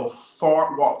had to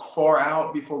walk far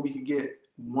out before we could get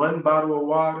one bottle of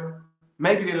water.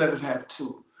 Maybe they let us have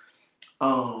two.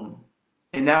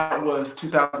 And that was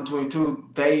 2022.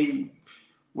 They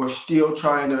were still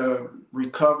trying to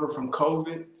recover from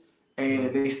COVID,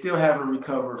 and they still haven't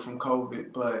recovered from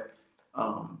COVID. But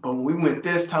when we went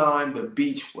this time, the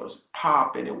beach was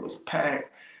popping. It was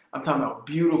packed. I'm talking about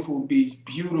beautiful beach,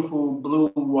 beautiful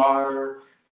blue water.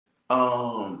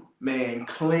 Man,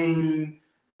 clean,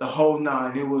 the whole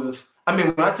nine. It was. I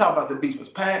mean, when I talk about the beach was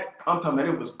packed, I'm talking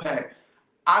about it was packed.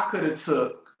 I could have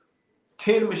took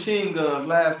 10 machine guns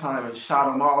last time and shot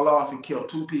them all off and killed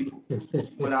 2 people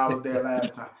when I was there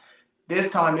last time.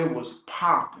 This time it was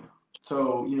popping.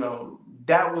 So,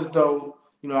 that was dope.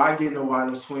 I get in the water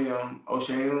and swim.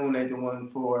 Oseun ain't the one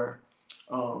for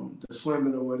the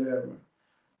swimming or whatever.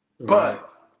 Right. But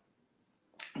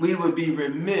we would be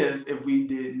remiss if we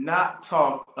did not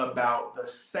talk about the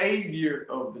savior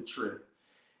of the trip,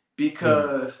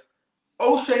 because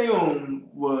Oseun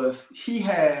he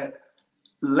had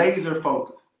laser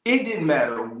focus. It didn't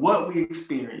matter what we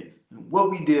experienced and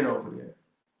what we did over there.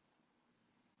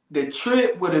 The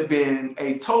trip would have been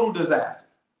a total disaster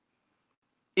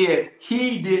if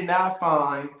he did not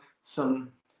find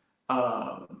some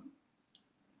E5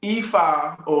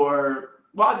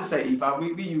 I'll just say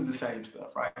E5. We use the same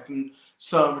stuff, right?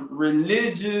 Some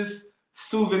religious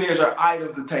souvenirs or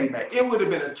items to take back. It would have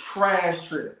been a trash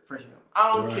trip for him.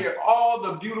 I don't care all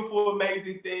the beautiful,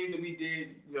 amazing things that we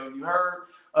did. You heard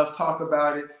us talk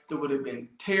about it. It would have been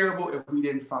terrible if we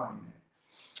didn't find it.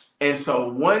 And so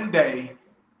one day,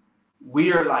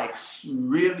 we are like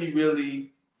really,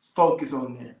 really focused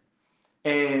on that.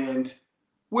 And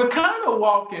we're kind of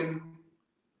walking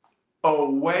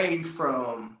away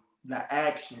from the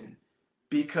action,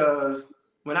 because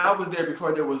when I was there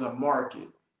before, there was a market.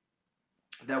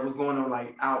 that was going on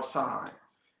like outside.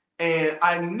 And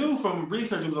I knew from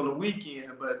research it was on the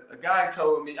weekend, but a guy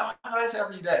told me, oh, no, that's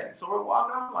every day. So we're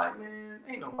walking. I'm like, man,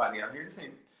 ain't nobody out here. This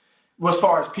ain't. Well, as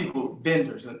far as people,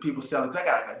 vendors and people selling, cause I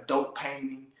got like a dope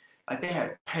painting. Like they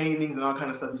had paintings and all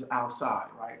kind of stuff just outside,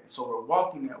 right? So we're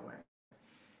walking that way.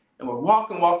 And we're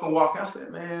walking. I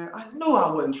said, man, I knew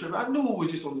I wasn't tripping. I knew it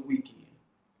was just on the weekend.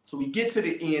 So we get to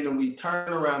the end and we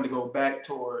turn around to go back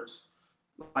towards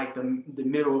like the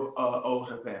middle of Old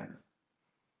Havana.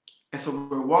 And so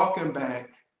we're walking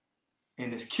back,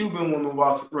 and this Cuban woman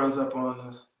runs up on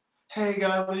us. Hey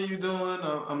guys, what are you doing?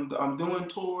 I'm doing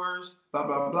tours, blah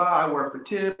blah blah. I work for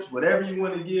tips, whatever you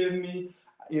want to give me,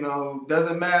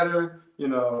 doesn't matter.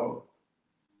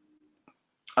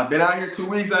 I've been out here 2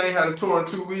 weeks. I ain't had a tour in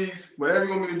 2 weeks. Whatever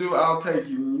you want me to do, I'll take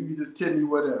you. You can just tip me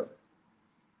whatever.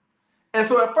 And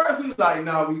so at first we was like,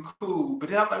 nah, we cool. But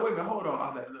then I'm like, wait a minute, hold on. I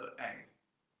was like, look, hey,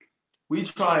 we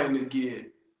trying to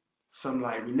get some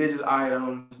like religious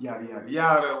items, yada yada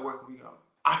yada. Where can we go?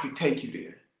 I could take you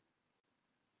there.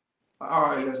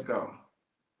 All right, let's go.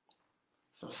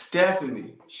 So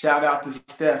Stephanie, shout out to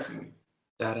Stephanie.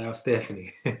 Shout out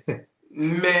Stephanie.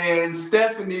 Man,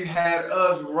 Stephanie had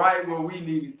us right where we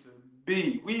needed to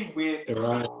be. We went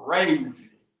crazy.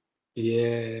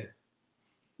 Yeah.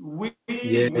 We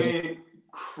went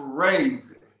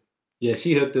crazy. Yeah,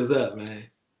 she hooked us up, man.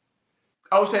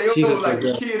 I would say it was like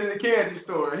a kid in a candy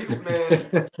store. He was,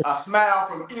 man, a smile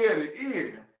from ear to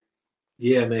ear.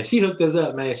 Yeah, man. She hooked us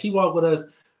up, man. She walked with us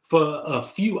for a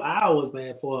few hours,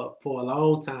 man, for a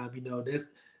long time.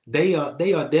 They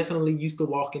are definitely used to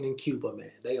walking in Cuba,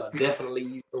 man. They are definitely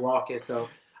used to walking. So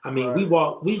I mean, we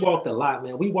walked a lot,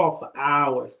 man. We walked for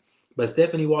hours. But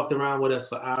Stephanie walked around with us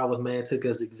for hours, man. Took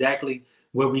us exactly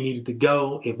where we needed to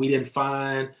go. If we didn't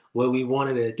find what we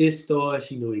wanted at this store,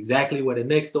 she knew exactly where the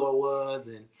next store was.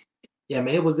 And yeah,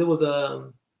 man, it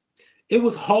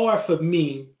was hard for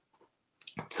me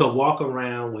to walk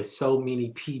around with so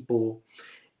many people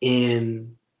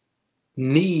in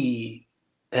need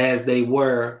as they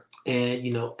were,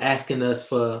 and asking us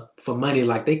for money.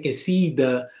 Like they can see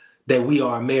that we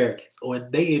are Americans, or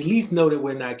they at least know that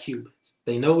we're not Cubans.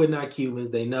 They know we're not Cubans.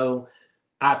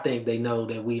 I think they know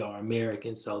that we are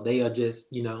Americans. So they are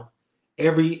just,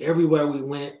 everywhere we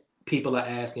went, people are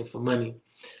asking for money.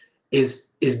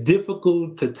 It's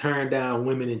difficult to turn down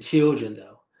women and children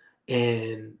though.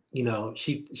 And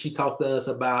she talked to us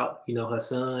about her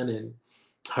son and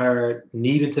her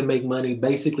needing to make money,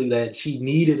 basically that she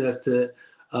needed us to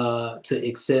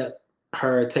accept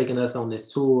her taking us on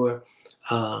this tour.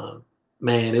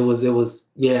 Man, it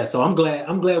was yeah. So I'm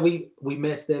glad we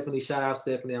met Stephanie. Shout out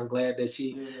Stephanie. I'm glad that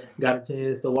she got a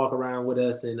chance to walk around with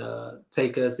us and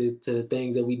take us to the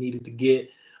things that we needed to get.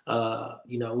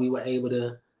 We were able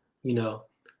to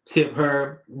tip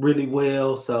her really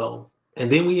well. So,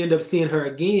 and then we end up seeing her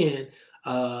again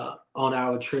on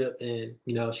our trip, and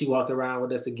she walked around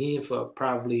with us again for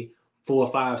probably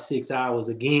 4, 5, 6 hours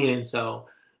again. So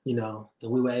and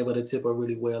we were able to tip her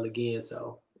really well again.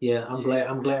 So yeah, I'm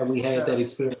glad we had that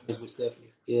experience with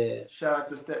Stephanie. Yeah, shout out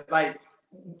to Stephanie. Like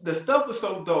the stuff was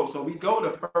so dope. So we go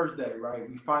the first day, right?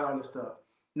 We find all this stuff.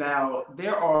 Now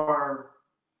there are,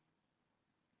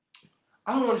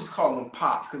 I don't want to just call them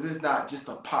pots because it's not just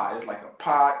a pot. It's like a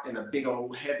pot and a big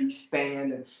old heavy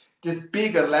stand and this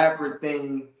big elaborate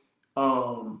thing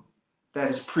that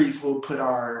his priest will put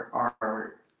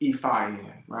our EFI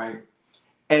in, right?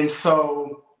 And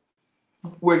so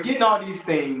we're getting all these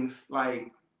things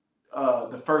like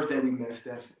the first day we met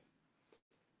Stephanie.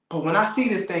 But when I see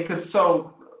this thing,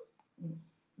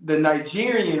 the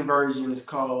Nigerian version is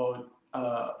called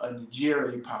a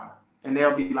Nigeri pot. And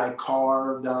they'll be like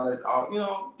carved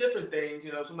out, different things.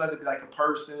 Sometimes it'll be like a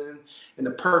person, and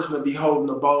the person will be holding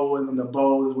the bowl, and then the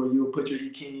bowl is where you'll put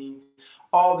your king.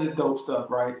 All this dope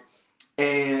stuff, right?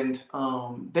 And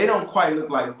they don't quite look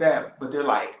like that, but they're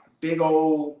like big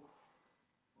old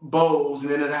bowls, and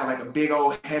then it'll have like a big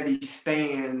old heavy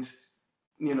stand,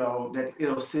 that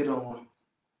it'll sit on.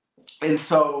 And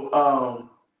so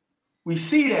we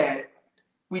see that,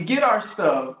 we get our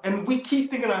stuff, and we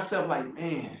keep thinking to ourselves like,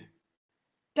 man,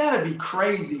 that'd be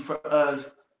crazy for us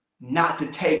not to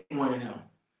take one of them.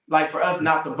 Like for us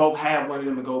not to both have one of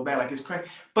them and go back. Like it's crazy.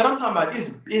 But I'm talking about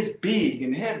it's big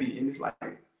and heavy, and it's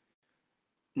like,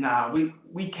 nah,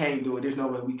 we can't do it. There's no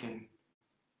way we can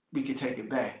take it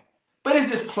back. But it's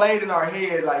just played in our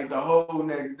head like the whole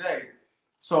next day.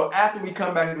 So after we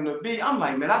come back from the beach, I'm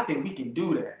like, man, I think we can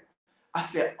do that. I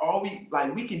said,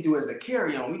 we can do as a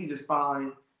carry-on. We can just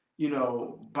find,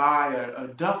 buy a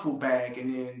duffel bag,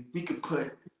 and then we could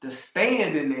put the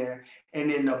stand in there, and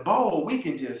then the bowl we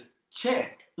can just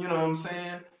check. You know what I'm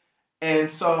saying? And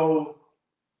so,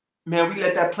 man, we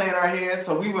let that play in our heads.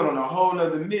 So we went on a whole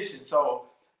nother mission. So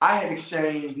I had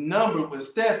exchanged numbers with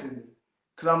Stephanie.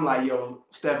 Cause I'm like, yo,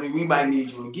 Stephanie, we might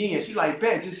need you again. She like,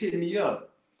 bet, just hit me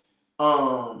up.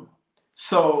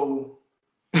 So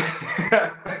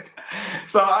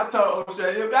so I told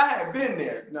Oseun, I had been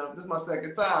there. This is my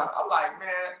second time. I'm like,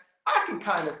 man, I can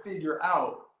kind of figure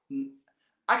out.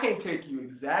 I can't take you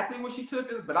exactly where she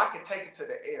took us, but I can take it to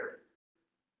the area.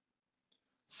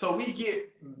 So we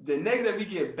get, the next day we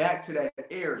get back to that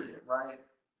area, right?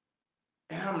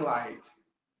 And I'm like,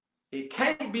 it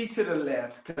can't be to the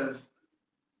left because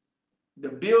the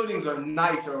buildings are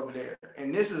nicer over there.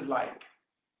 And this is like,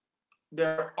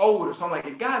 they're older. So I'm like,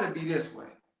 it gotta be this way.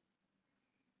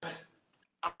 But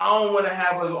I don't want to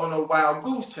have us on a wild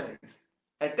goose chase.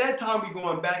 At that time, we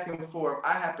going back and forth.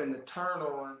 I happened to turn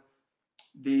on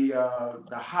the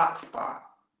hotspot.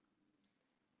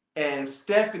 And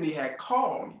Stephanie had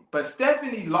called me. But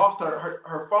Stephanie lost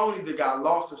her phone either got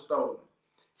lost or stolen.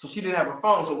 So she didn't have a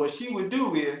phone. So what she would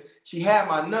do is she had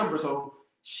my number. So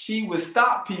she would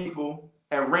stop people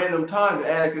at random times and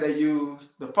ask if they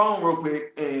use the phone real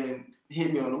quick and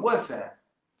hit me on the WhatsApp.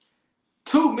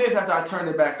 2 minutes after I turned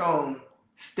it back on,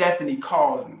 Stephanie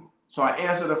called me. So I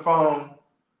answered the phone.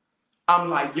 I'm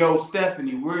like, yo,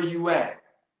 Stephanie, where you at?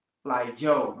 Like,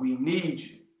 yo, we need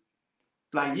you.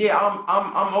 Like, yeah,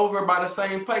 I'm over by the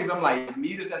same place. I'm like,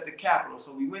 meet us at the Capitol.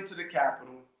 So we went to the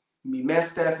Capitol. We met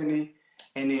Stephanie,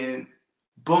 and then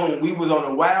boom, we was on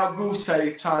a wild goose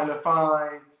chase trying to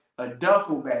find a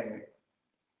duffel bag.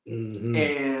 Mm-hmm.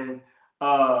 And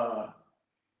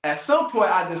at some point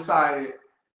I decided,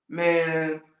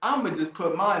 man, I'm gonna just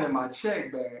put mine in my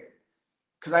check bag.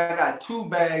 Cause I got 2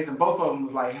 bags and both of them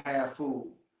was like half full.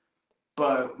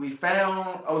 But we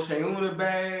found Oseun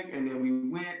bag, and then we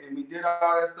went and we did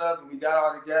all that stuff, and we got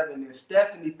all together. And then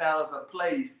Stephanie found us a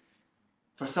place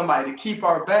for somebody to keep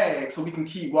our bags so we can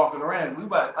keep walking around. I'm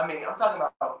talking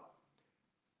about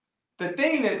the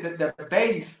thing that the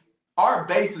base, our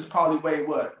base is probably weigh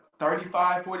what,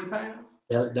 35, 40 pounds?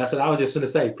 That's what I was just gonna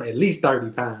say, at least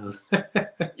 30 pounds.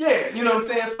 Yeah, you know what I'm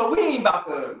saying? So we ain't about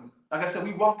to, like I said,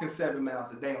 we walking 7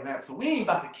 miles a day on that. So we ain't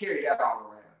about to carry that all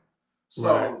around. So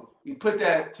right. We put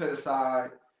that to the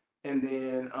side, and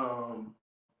then,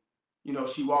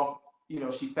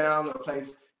 she found a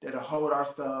place that'll hold our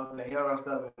stuff, and they held our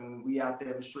stuff, and we out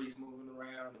there in the streets moving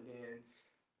around, and then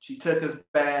she took us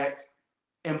back,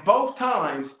 and both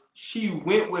times she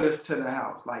went with us to the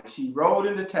house. Like, she rode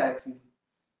in the taxi,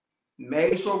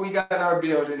 made sure we got in our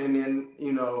building, and then,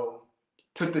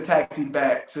 took the taxi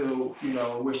back to,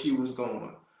 where she was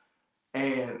going.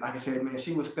 And like I said, man,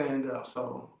 she would stand up.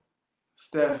 So,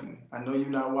 Stephanie, I know you're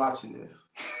not watching this,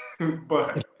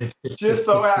 but just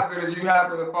so happen if you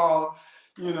happen to fall,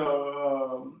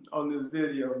 on this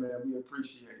video, man, we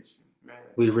appreciate you, man.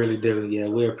 We really do. Yeah,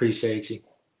 we appreciate you.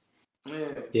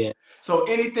 Yeah. So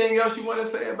anything else you want to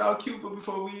say about Cuba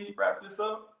before we wrap this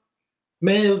up?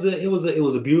 Man, it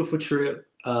was a beautiful trip.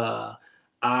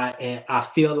 I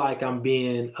feel like I'm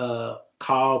being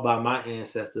called by my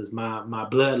ancestors, my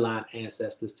bloodline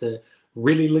ancestors, to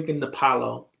really look into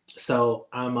Palo. So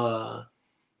I'm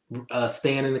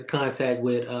staying in contact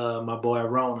with my boy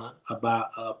Rona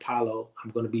about Palo.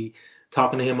 I'm going to be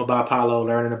talking to him about Palo,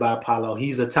 learning about Palo.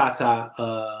 He's a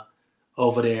Tata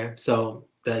over there, so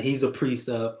he's a priest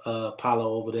of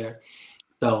Palo over there.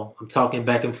 So I'm talking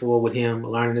back and forth with him,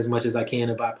 learning as much as I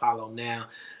can about Palo now,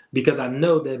 because I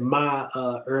know that my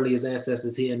earliest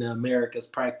ancestors here in the Americas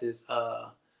practice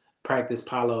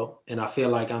Palo, and I feel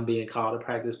like I'm being called to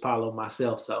practice Palo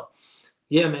myself. So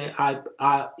yeah, man,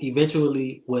 I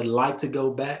eventually would like to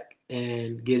go back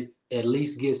and at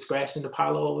least get scratched in the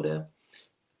Palo over there.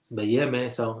 But yeah, man,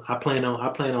 so I plan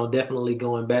on definitely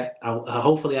going back.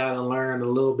 Hopefully I'll learn a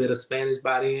little bit of Spanish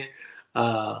by then.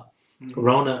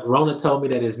 Rona told me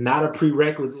that it's not a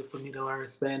prerequisite for me to learn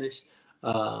Spanish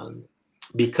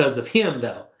because of him,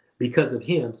 though. Because of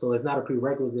him, so it's not a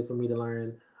prerequisite for me to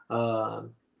learn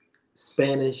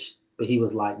Spanish. But he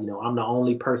was like, I'm the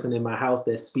only person in my house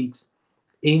that speaks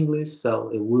English, so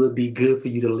it would be good for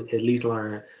you to at least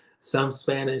learn some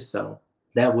Spanish. So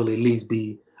that will at least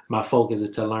be my focus, is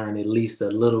to learn at least a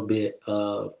little bit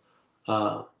of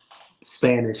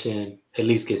Spanish and at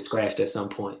least get scratched at some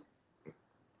point.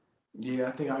 Yeah,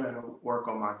 I think I gotta work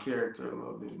on my character a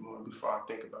little bit more before I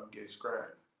think about getting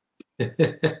scratched.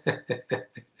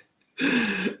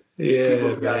 Yeah,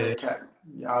 people gotta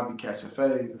y'all be catching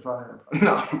fades if I have.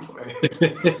 No, I'm playing.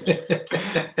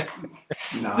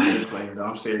 No, I ain't playing though.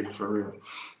 I'm serious for real.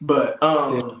 But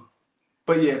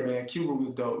yeah, man, Cuba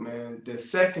was dope, man. The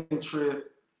second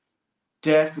trip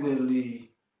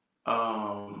definitely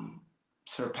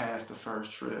surpassed the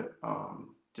first trip.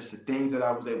 Just the things that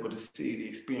I was able to see, the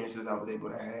experiences I was able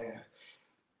to have.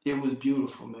 It was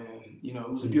beautiful, man. You know,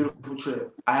 it was a beautiful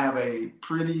trip. I have a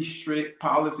pretty strict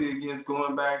policy against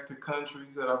going back to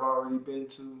countries that I've already been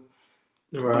to.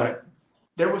 Right. But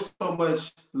there was so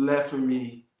much left for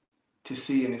me to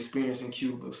see and experience in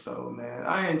Cuba. So, man,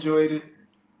 I enjoyed it.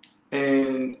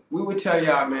 And we would tell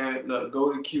y'all, man, look,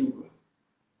 go to Cuba.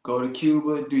 Go to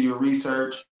Cuba, do your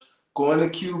research. Going to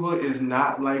Cuba is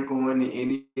not like going to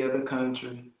any other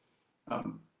country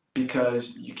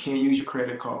because you can't use your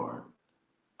credit card.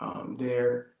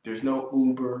 There's no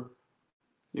Uber,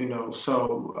 you know,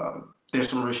 so there's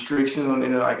some restrictions on the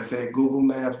internet. Like I said, Google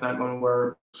Maps not going to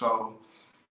work. So,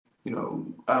 you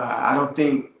know, I don't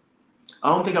think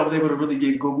I was able to really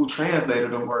get Google Translator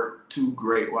to work too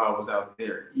great while I was out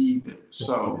there either.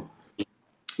 So,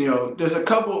 you know, there's a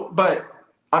couple, but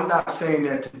I'm not saying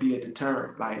that to be a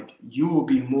deterrent. Like, you will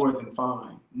be more than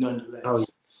fine nonetheless, Oh,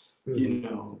 you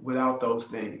know, without those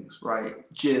things, right?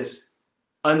 Just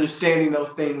understanding those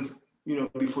things, you know,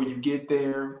 before you get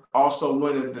there. Also,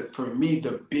 for me,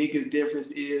 the biggest difference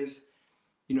is,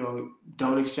 you know,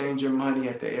 don't exchange your money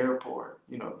at the airport.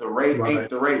 You know, the rate ain't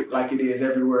the rate like it is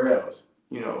everywhere else,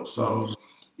 you know. So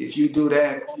if you do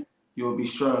that, you'll be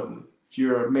struggling. If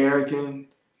you're American,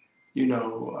 you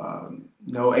know,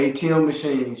 no ATM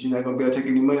machines, you're not going to be able to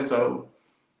take any money. So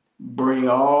bring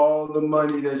all the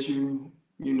money that you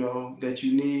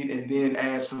need, and then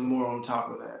add some more on top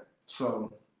of that.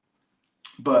 So,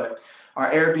 but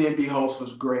our Airbnb host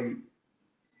was great,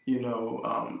 you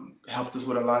know, helped us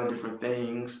with a lot of different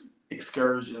things,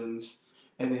 excursions,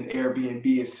 and then Airbnb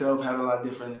itself had a lot of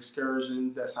different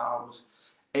excursions. That's how I was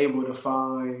able to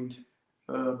find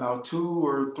about 2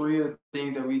 or 3 of the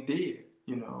things that we did,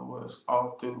 you know, was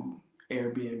all through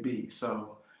Airbnb.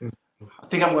 So I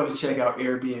think I'm going to check out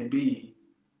Airbnb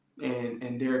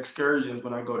and their excursions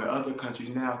when I go to other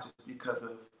countries now, just because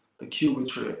of the Cuba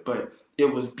trip. But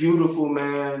it was beautiful,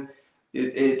 man.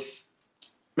 It's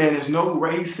man, there's no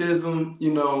racism,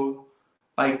 you know,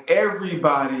 like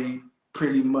everybody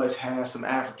pretty much has some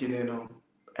African in them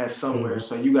at somewhere.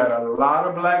 So you got a lot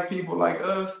of black people like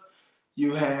us.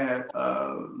 You had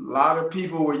a lot of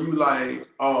people where you like,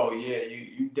 oh yeah,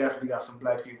 you definitely got some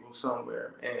black people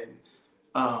somewhere.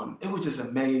 And it was just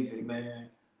amazing, man.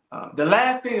 The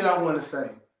last thing that I want to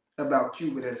say about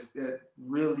Cuba that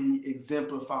really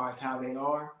exemplifies how they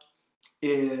are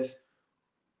is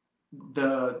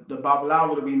the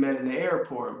Babalawo that we met in the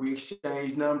airport. We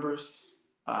exchanged numbers.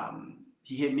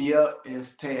 He hit me up and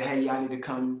said, hey, y'all need to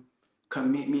come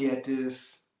meet me at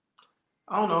this,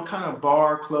 I don't know, kind of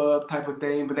bar club type of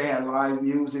thing, but they had live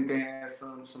music. They had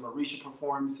some Orisha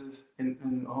performances and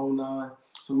the whole nine.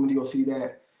 So we went to go see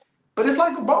that. But it's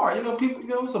like a bar, you know, people, you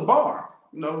know, it's a bar,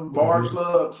 you know, bar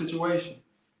club situation.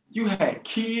 You had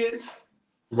kids.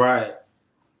 Right.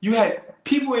 You had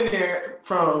people in there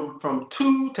from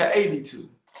 2 to 82.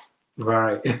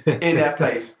 Right. In that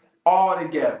place, all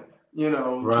together, you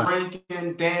know,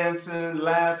 drinking, dancing,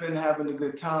 laughing, having a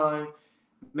good time.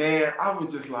 Man, I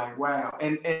was just like, wow.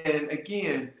 And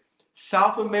again,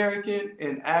 South American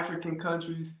and African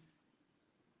countries,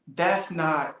 that's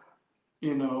not,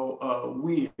 you know,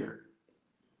 weird.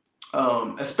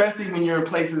 Especially when you're in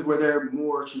places where they're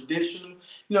more traditional.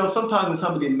 You know, sometimes in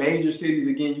some of the major cities,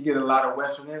 again, you get a lot of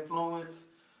Western influence.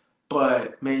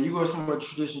 But man, you go somewhere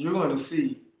traditional, you're going to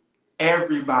see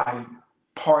everybody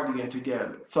partying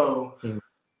together. So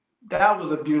that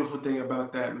was a beautiful thing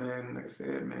about that, man. Like I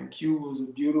said, man, Cuba was a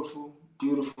beautiful,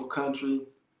 beautiful country.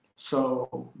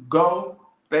 So go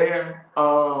there.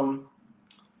 But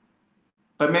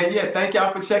man, yeah, thank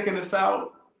y'all for checking us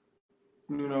out.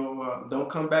 You know, don't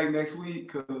come back next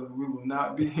week because we will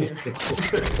not be here.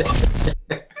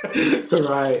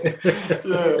 Right.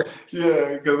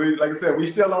 yeah, because we, like I said, we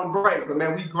still on break, but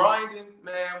man, we grinding,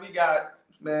 man. We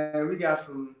got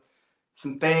some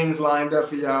things lined up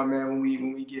for y'all, man. When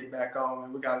we get back on,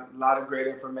 and we got a lot of great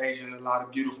information, a lot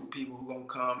of beautiful people who gonna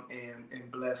come and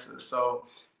bless us. So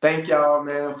thank y'all,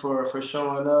 man, for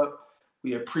showing up.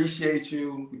 We appreciate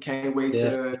you. We can't wait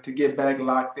to get back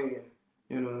locked in.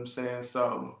 You know what I'm saying?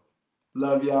 So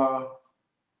love y'all.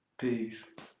 Peace.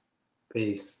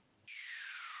 Peace.